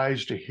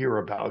surprised to hear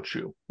about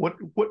you. What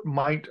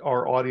might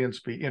our audience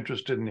be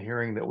interested in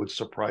hearing that would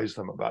surprise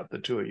them about the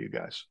two of you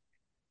guys?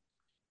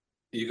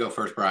 You go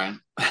first, Brian.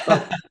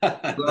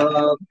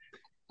 Well,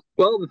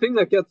 the thing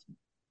that gets,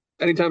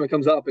 anytime it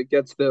comes up, it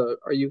gets the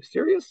 "Are you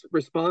serious?"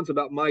 response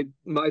about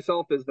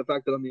myself is the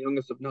fact that I'm the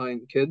youngest of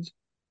 9 kids.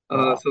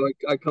 Wow. So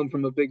I come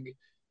from a big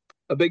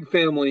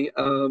family.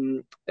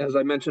 As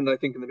I mentioned, I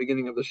think in the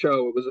beginning of the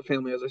show, it was a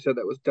family, as I said,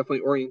 that was definitely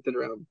oriented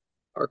around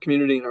our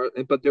community,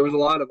 but there was a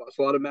lot of us,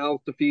 a lot of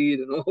mouths to feed,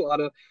 and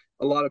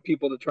a lot of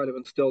people to try to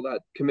instill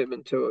that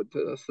commitment to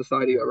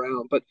society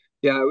around. But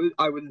yeah,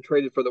 I wouldn't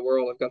trade it for the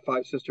world. I've got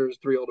 5 sisters,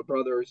 3 older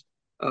brothers.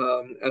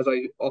 As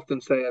I often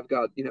say, I've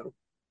got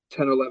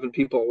 10 or 11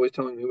 people always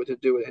telling me what to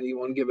do at any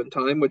one given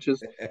time, which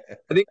is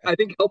I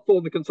think helpful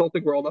in the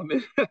consulting world I'm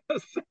in.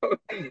 So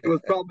it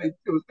was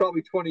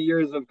probably 20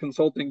 years of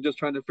consulting, just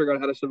trying to figure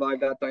out how to survive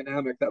that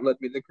dynamic that led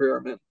me to the career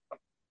I'm in.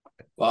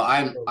 Well,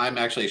 I'm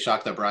actually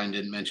shocked that Brian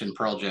didn't mention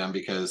Pearl Jam,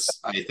 because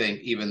I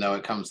think even though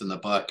it comes in the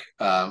book,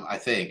 I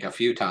think a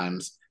few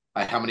times.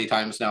 How many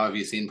times now have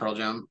you seen Pearl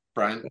Jam,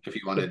 Brian, if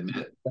you want to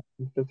admit it?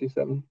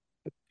 57.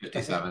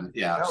 57,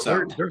 yeah. No,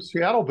 So they're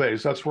Seattle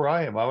based. That's where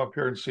I am. I'm up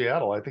here in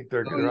Seattle. I think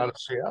they're out of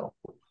Seattle.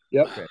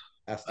 Yep. Okay.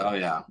 oh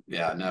yeah.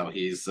 No,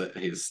 he's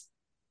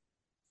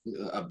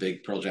a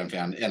big Pearl Jam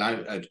fan,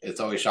 and it's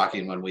always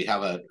shocking when we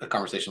have a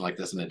conversation like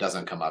this and it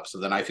doesn't come up. So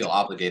then I feel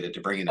obligated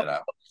to bringing it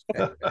up.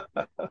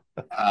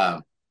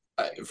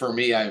 For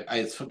me,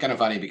 it's kind of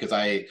funny because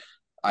I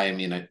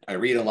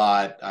read a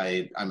lot.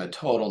 I'm a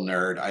total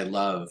nerd. I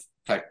love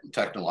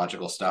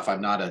technological stuff.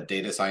 I'm not a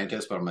data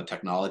scientist, but I'm a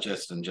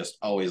technologist and just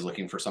always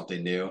looking for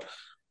something new.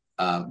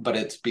 But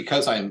it's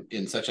because I'm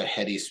in such a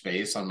heady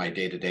space on my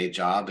day-to-day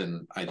job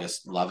and I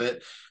just love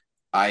it.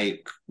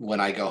 When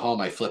I go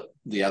home, I flip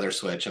the other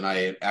switch, and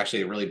I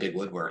actually a really big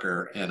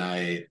woodworker, and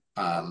I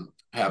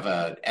have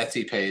an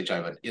Etsy page. I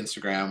have an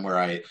Instagram where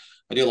I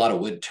do a lot of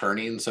wood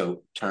turning,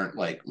 so turn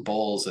like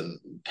bowls, and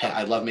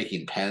I love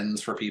making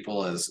pens for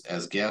people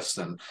as gifts,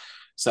 and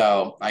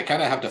so I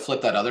kind of have to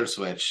flip that other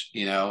switch,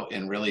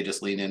 and really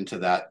just lean into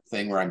that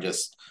thing where I'm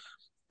just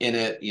in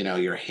it.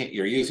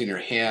 You're using your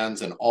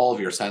hands and all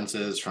of your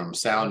senses from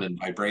sound and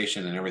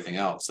vibration and everything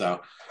else. So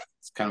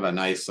it's kind of a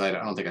nice. I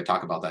don't think I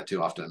talk about that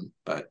too often,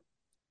 but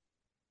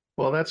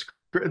well,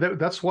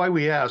 that's why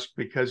we ask,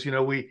 because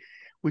we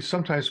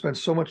sometimes spend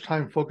so much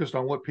time focused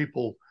on what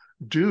people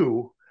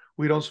do,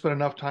 we don't spend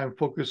enough time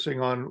focusing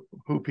on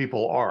who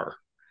people are.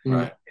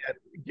 right.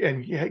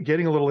 And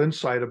getting a little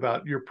insight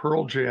about your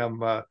Pearl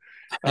Jam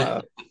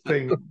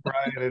thing,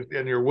 Brian,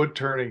 and your wood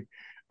turning.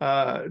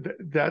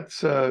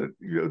 This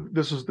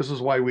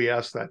is why we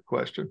asked that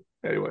question.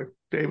 Anyway,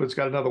 David's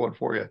got another one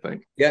for you, I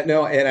think. Yeah,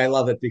 no, and I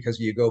love it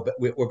because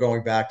we're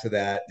going back to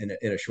that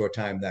in a short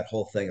time, that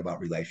whole thing about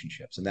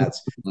relationships. And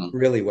that's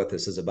really what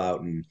this is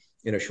about. And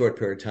in a short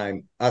period of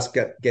time, us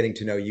getting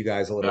to know you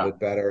guys a little bit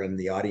better, and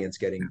the audience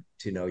getting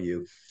to know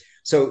you.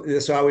 So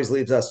this always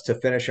leaves us to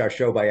finish our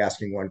show by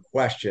asking one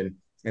question,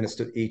 and it's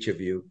to each of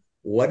you.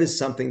 What is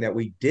something that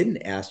we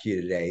didn't ask you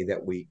today that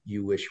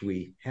you wish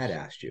we had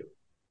asked you?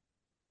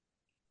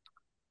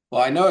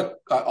 Well, I know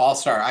I'll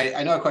start.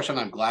 I know a question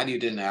I'm glad you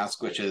didn't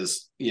ask, which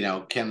is,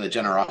 can the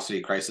generosity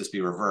crisis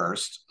be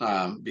reversed?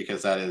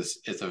 Because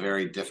it's a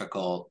very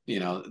difficult,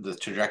 the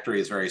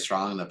trajectory is very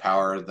strong, and the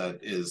power to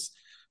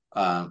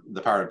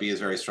be is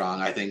very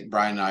strong. I think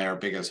Brian and our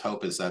biggest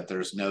hope is that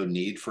there's no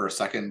need for a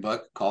second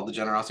book called The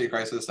Generosity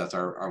Crisis. That's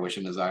our wish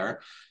and desire.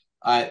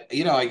 I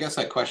guess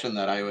a question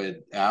that I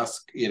would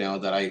ask,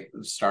 that I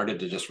started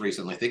to just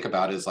recently think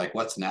about is like,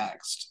 what's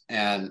next?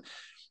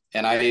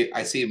 And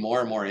I see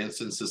more and more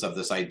instances of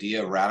this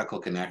idea of radical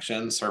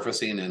connection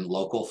surfacing in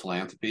local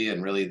philanthropy,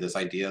 and really this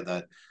idea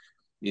that,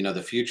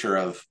 the future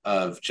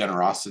of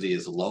generosity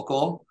is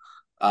local,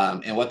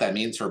 and what that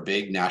means for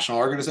big national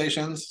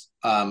organizations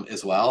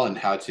as well, and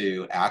how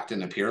to act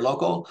and appear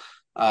local.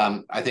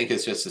 I think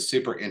it's just a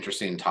super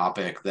interesting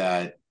topic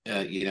that,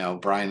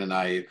 Brian and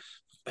I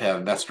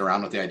have messed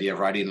around with the idea of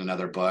writing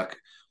another book.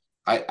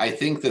 I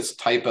think this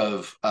type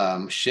of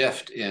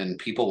shift in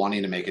people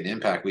wanting to make an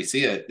impact, we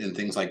see it in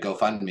things like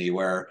GoFundMe,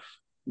 where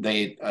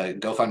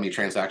GoFundMe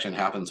transaction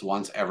happens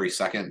once every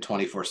second,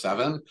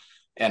 24/7.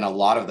 And a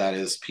lot of that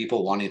is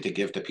people wanting to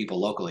give to people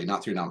locally,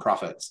 not through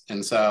nonprofits.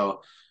 And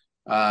so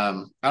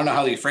I don't know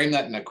how you frame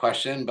that in a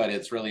question, but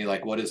it's really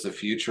like, what is the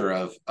future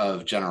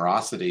of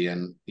generosity?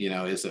 And,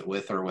 is it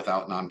with or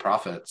without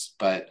nonprofits?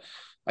 But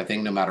I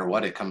think no matter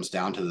what, it comes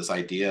down to this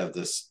idea of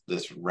this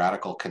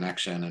radical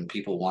connection and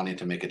people wanting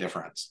to make a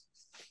difference.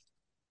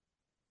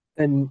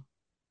 And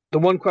the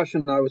one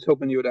question I was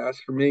hoping you would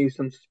ask for me,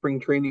 since spring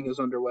training is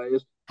underway,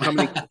 is how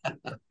many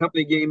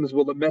games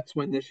will the Mets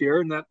win this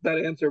year? And that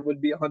answer would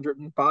be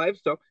 105.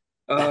 So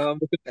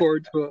looking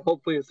forward to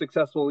hopefully a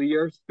successful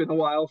year. It's been a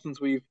while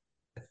since we've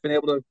been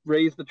able to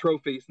raise the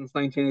trophy since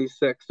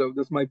 1986. So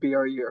this might be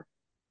our year.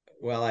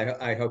 Well,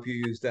 I hope you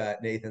used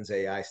Nathan's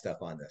AI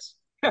stuff on this.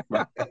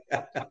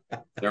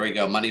 There we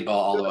go. Moneyball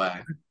all the way.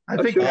 I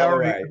think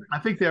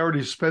they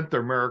already spent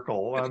their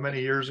miracle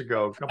many years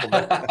ago. A couple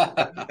decades.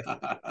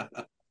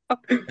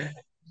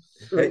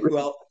 Hey,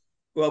 well,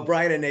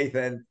 Brian and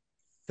Nathan,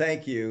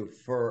 thank you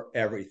for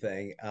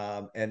everything.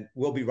 And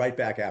we'll be right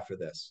back after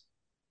this.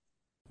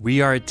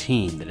 We are a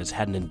team that has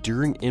had an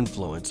enduring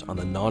influence on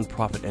the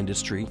nonprofit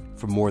industry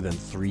for more than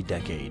 3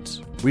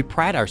 decades. We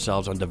pride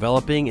ourselves on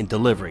developing and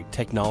delivering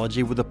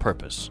technology with a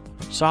purpose,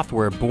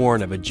 software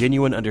born of a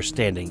genuine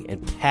understanding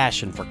and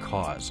passion for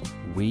cause.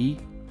 We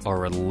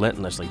are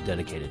relentlessly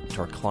dedicated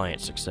to our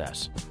client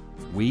success.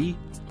 We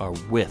are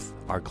with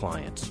our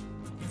clients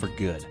for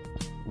good.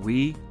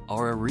 We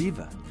are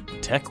Arriva,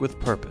 tech with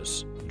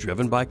purpose,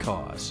 driven by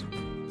cause.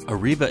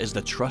 Arriva is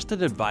the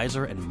trusted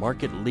advisor and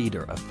market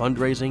leader of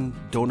fundraising,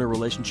 donor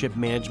relationship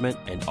management,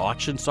 and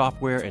auction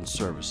software and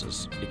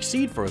services.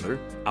 Exceed further,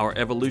 our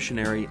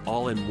evolutionary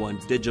all-in-one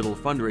digital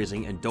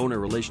fundraising and donor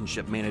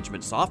relationship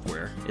management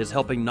software is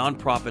helping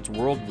nonprofits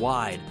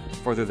worldwide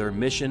further their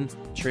mission,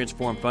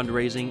 transform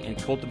fundraising, and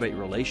cultivate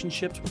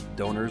relationships with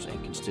donors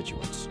and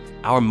constituents.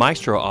 Our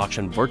Maestro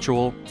Auction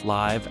virtual,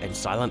 live, and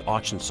silent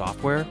auction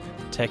software,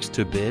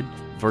 text-to-bid,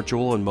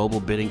 virtual and mobile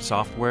bidding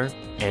software,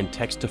 and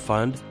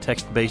text-to-fund,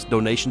 text-based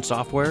donation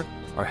software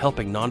are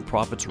helping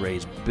nonprofits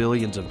raise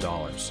billions of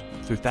dollars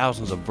through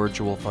thousands of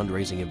virtual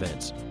fundraising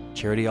events,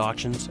 charity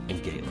auctions,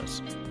 and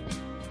galas.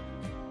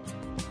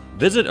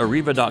 Visit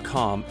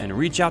Arriva.com and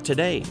reach out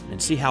today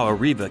and see how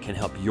Arriva can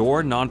help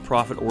your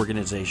nonprofit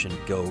organization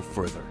go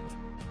further.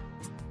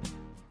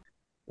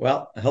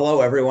 Well,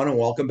 hello, everyone, and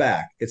welcome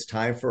back. It's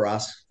time for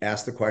us to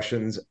ask the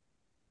questions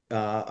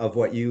of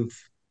what you've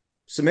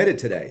submitted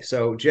today.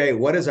 So, Jay,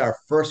 what is our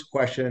first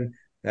question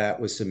that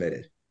was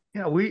submitted?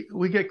 Yeah,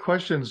 we get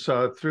questions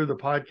through the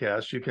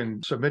podcast. You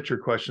can submit your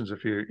questions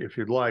if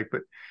you'd like.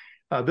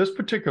 But this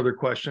particular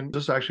question,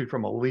 this is actually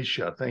from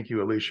Alicia. Thank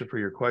you, Alicia, for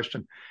your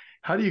question.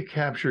 How do you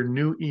capture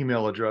new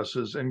email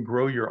addresses and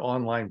grow your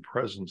online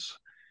presence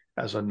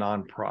as a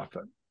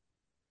nonprofit?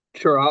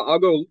 Sure, I'll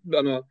go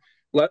on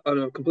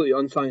a completely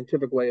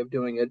unscientific way of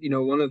doing it.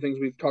 One of the things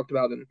we've talked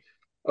about in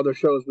other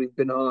shows we've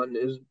been on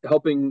is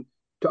helping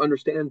to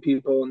understand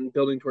people and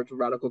building towards a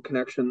radical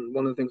connection.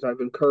 One of the things I've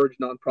encouraged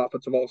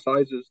nonprofits of all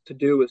sizes to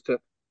do is to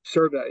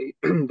survey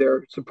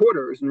their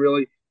supporters and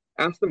really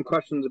ask them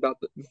questions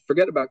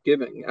forget about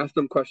giving, ask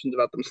them questions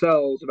about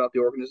themselves, about the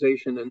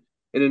organization. And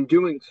in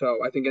doing so,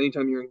 I think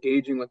anytime you're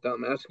engaging with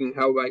them, asking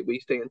how might we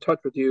stay in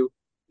touch with you,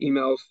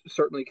 emails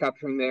certainly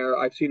capturing there.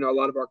 I've seen a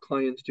lot of our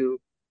clients do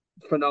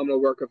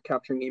phenomenal work of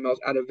capturing emails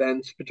at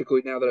events,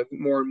 particularly now that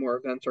more and more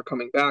events are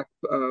coming back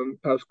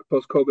post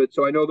COVID.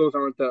 So I know those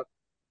aren't the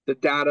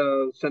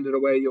data. Send it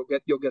away,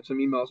 you'll get some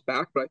emails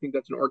back, but I think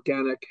that's an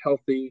organic,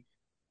 healthy,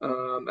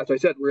 as I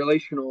said,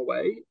 relational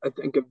way. I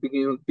think of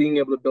being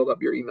able to build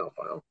up your email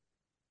file.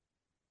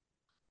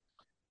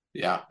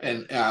 Yeah,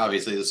 and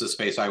obviously this is a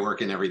space I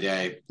work in every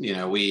day.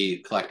 We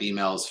collect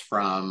emails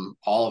from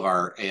all of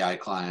our AI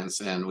clients,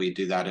 and we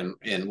do that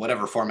in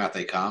whatever format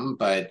they come.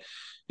 But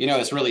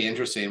it's really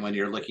interesting when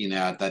you're looking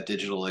at that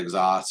digital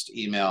exhaust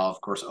email.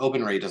 Of course,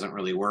 open rate doesn't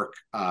really work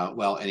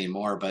well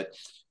anymore, but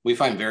we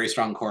find very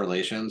strong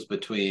correlations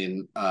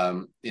between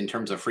in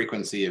terms of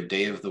frequency of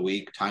day of the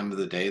week, time of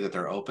the day that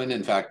they're open.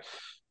 In fact,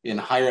 in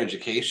higher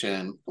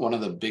education, one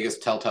of the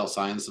biggest telltale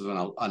signs of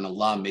an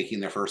alum making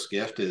their first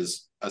gift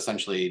is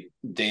essentially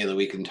day of the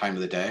week and time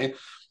of the day,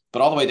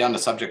 but all the way down to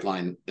subject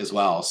line as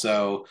well.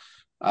 So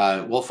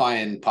we'll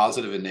find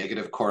positive and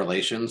negative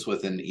correlations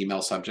within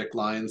email subject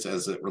lines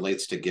as it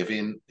relates to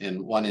giving.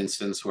 In one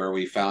instance where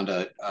we found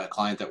a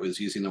client that was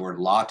using the word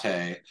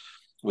latte,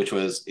 which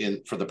was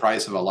for the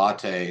price of a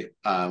latte,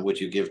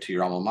 which you give to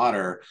your alma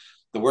mater,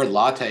 the word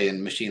latte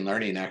in machine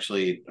learning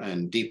actually,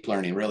 and deep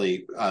learning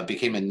really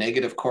became a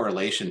negative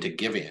correlation to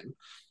giving.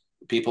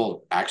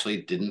 People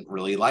actually didn't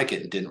really like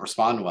it and didn't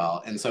respond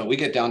well. And so we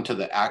get down to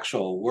the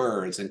actual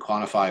words and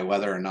quantify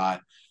whether or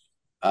not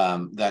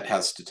that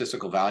has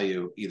statistical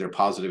value, either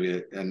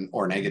positively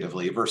or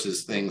negatively,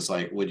 versus things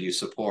like would you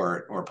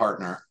support or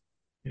partner.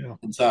 Yeah.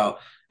 And so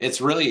it's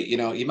really,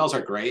 emails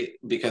are great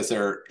because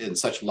they're in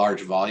such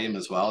large volume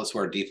as well. It's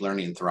where deep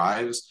learning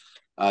thrives.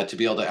 To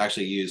be able to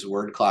actually use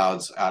word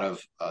clouds out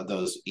of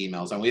those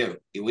emails. And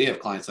we have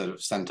clients that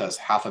have sent us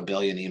 500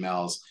 million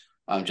emails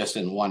just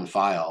in one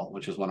file,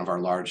 which is one of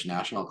our large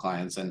national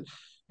clients. And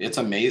it's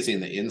amazing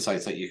the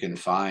insights that you can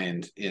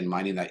find in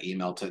mining that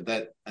email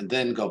and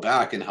then go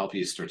back and help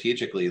you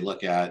strategically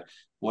look at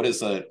what is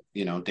the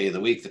day of the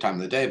week, the time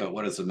of the day, but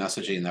what is the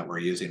messaging that we're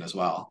using as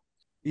well.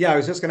 Yeah, I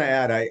was just going to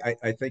add,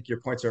 I think your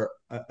points are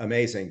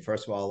amazing.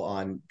 First of all,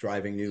 on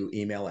driving new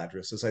email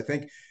addresses, I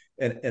think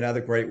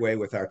another great way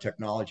with our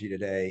technology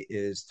today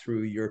is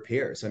through your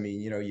peers. I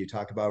mean, you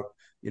talk about,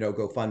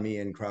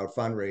 GoFundMe and crowd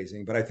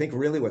fundraising, but I think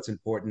really what's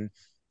important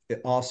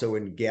also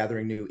in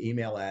gathering new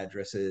email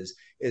addresses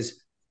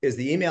is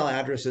the email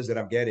addresses that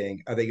I'm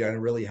getting, are they going to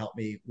really help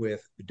me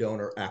with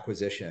donor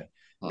acquisition?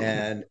 Uh-huh.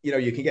 And,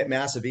 you can get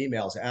massive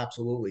emails,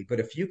 absolutely. But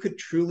if you could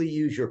truly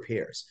use your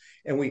peers,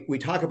 and we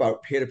talk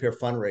about peer-to-peer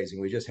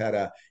fundraising, we just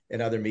had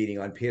another meeting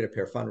on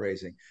peer-to-peer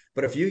fundraising.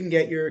 But if you can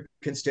get your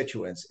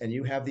constituents and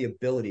you have the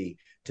ability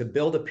to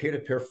build a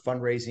peer-to-peer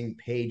fundraising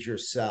page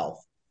yourself,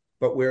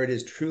 but where it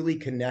is truly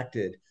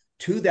connected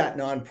to that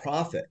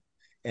nonprofit,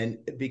 and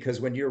because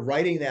when you're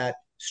writing that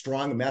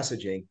strong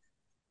messaging,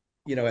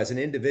 as an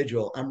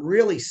individual, I'm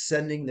really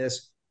sending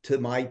this to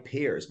my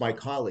peers, my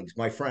colleagues,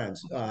 my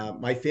friends,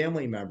 my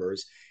family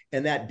members,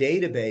 and that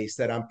database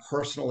that I'm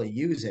personally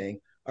using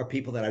are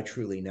people that I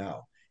truly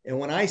know. And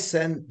when I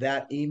send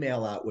that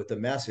email out with a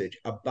message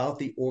about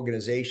the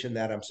organization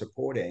that I'm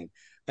supporting,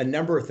 a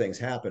number of things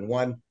happen.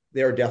 One,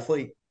 they're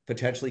definitely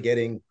potentially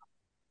getting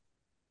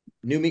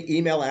new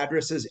email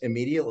addresses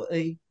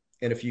immediately.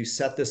 And if you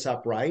set this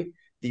up right,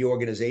 the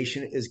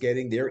organization is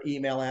getting their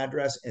email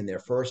address and their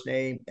first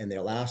name and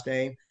their last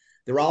name.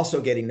 They're also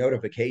getting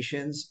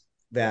notifications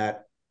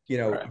that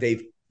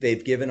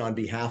they've given on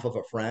behalf of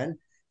a friend,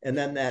 and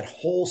then that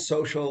whole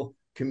social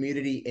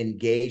community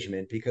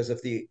engagement, because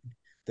if the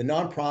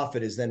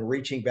nonprofit is then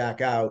reaching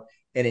back out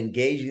and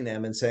engaging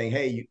them and saying,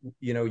 hey,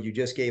 you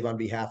just gave on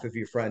behalf of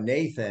your friend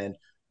Nathan,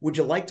 would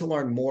you like to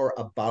learn more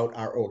about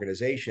our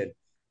organization?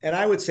 And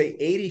I would say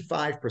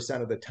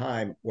 85% of the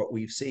time, what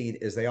we've seen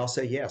is they all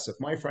say, yes, if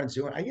my friend's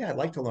doing it, yeah, I'd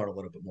like to learn a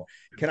little bit more.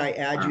 Can I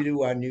add you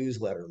to our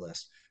newsletter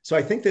list? So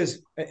I think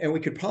and we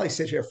could probably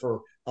sit here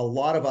for a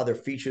lot of other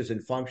features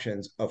and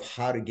functions of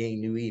how to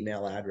gain new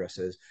email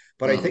addresses.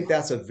 But I think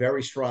that's a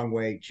very strong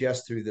way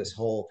just through this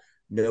whole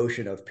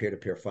notion of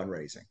peer-to-peer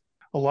fundraising.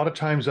 A lot of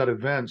times at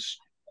events,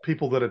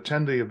 people that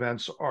attend the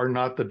events are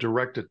not the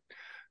direct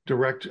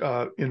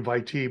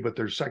invitee, but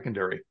they're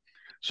secondary.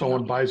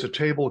 Someone buys a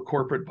table, a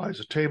corporate buys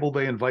a table,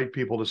 they invite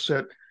people to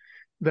sit.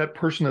 that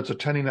person that's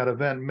attending that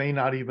event may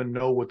not even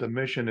know what the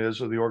mission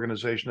is of the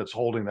organization that's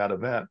holding that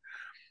event.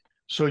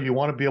 So you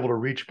want to be able to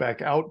reach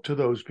back out to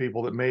those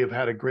people that may have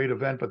had a great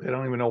event, but they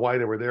don't even know why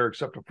they were there,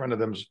 except a friend of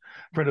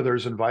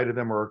theirs invited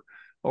them,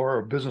 or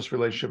a business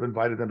relationship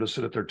invited them to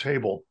sit at their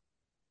table.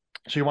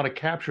 So you want to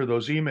capture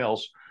those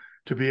emails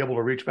to be able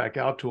to reach back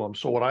out to them.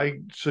 So what I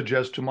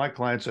suggest to my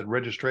clients at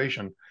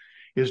registration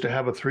is to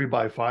have a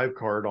 3x5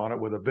 card on it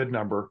with a bid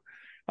number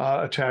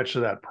attached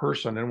to that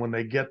person. And when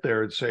they get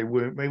there, and say,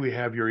 may we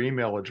have your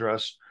email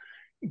address?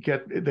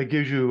 That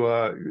gives you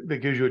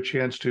a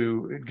chance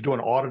to do an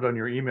audit on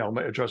your email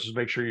addresses,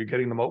 make sure you're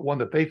getting the one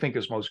that they think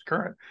is most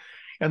current,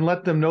 and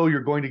let them know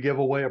you're going to give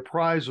away a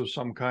prize of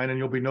some kind, and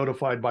you'll be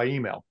notified by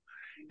email.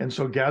 And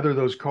so gather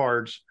those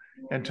cards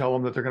and tell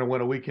them that they're going to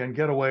win a weekend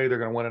getaway, they're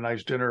going to win a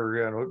nice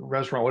dinner at a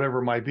restaurant, whatever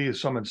it might be,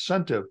 some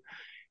incentive,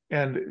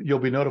 and you'll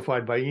be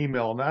notified by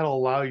email. And that'll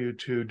allow you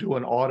to do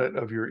an audit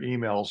of your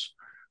emails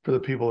for the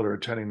people that are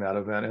attending that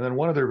event. And then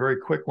one other very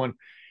quick one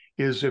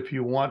is, if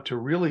you want to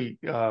really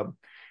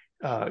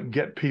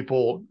get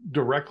people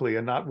directly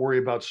and not worry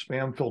about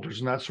spam filters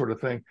and that sort of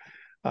thing,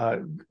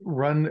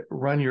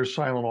 run your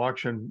silent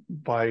auction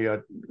by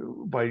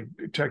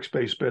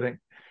text-based bidding,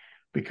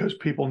 because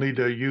people need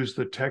to use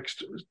the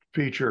text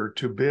feature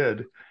to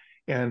bid,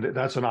 and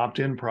that's an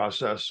opt-in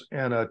process.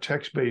 And a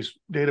text-based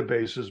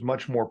database is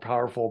much more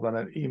powerful than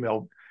an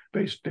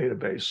email-based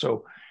database.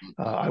 So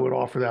I would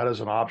offer that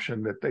as an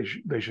option that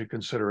they should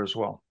consider as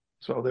well.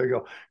 So there you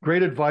go.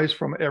 Great advice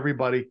from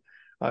everybody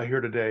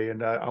here today,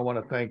 and I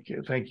want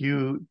to thank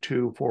you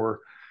too for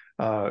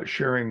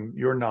sharing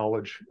your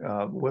knowledge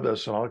with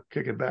us. And I'll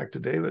kick it back to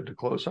David to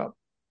close up.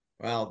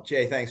 Well,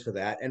 Jay, thanks for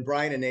that. And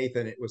Brian and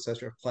Nathan, it was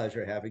such a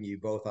pleasure having you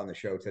both on the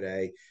show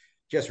today.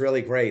 Just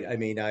really great. I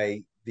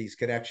mean, these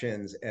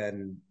connections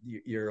and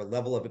your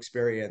level of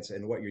experience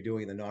and what you're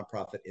doing in the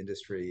nonprofit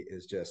industry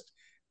is just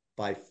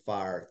by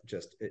far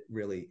just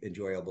really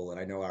enjoyable. And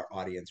I know our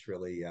audience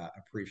really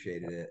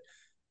appreciated it.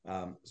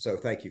 So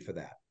thank you for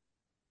that.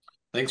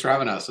 Thanks for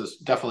having us. It's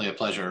definitely a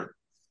pleasure.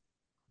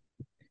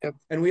 Yep.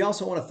 And we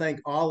also want to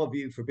thank all of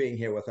you for being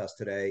here with us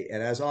today.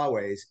 And as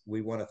always,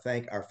 we want to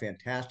thank our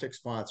fantastic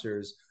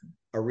sponsors,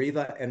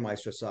 Arriva and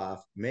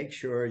Microsoft. Make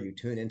sure you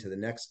tune into the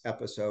next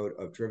episode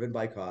of Driven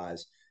by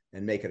Cause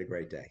and make it a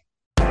great day.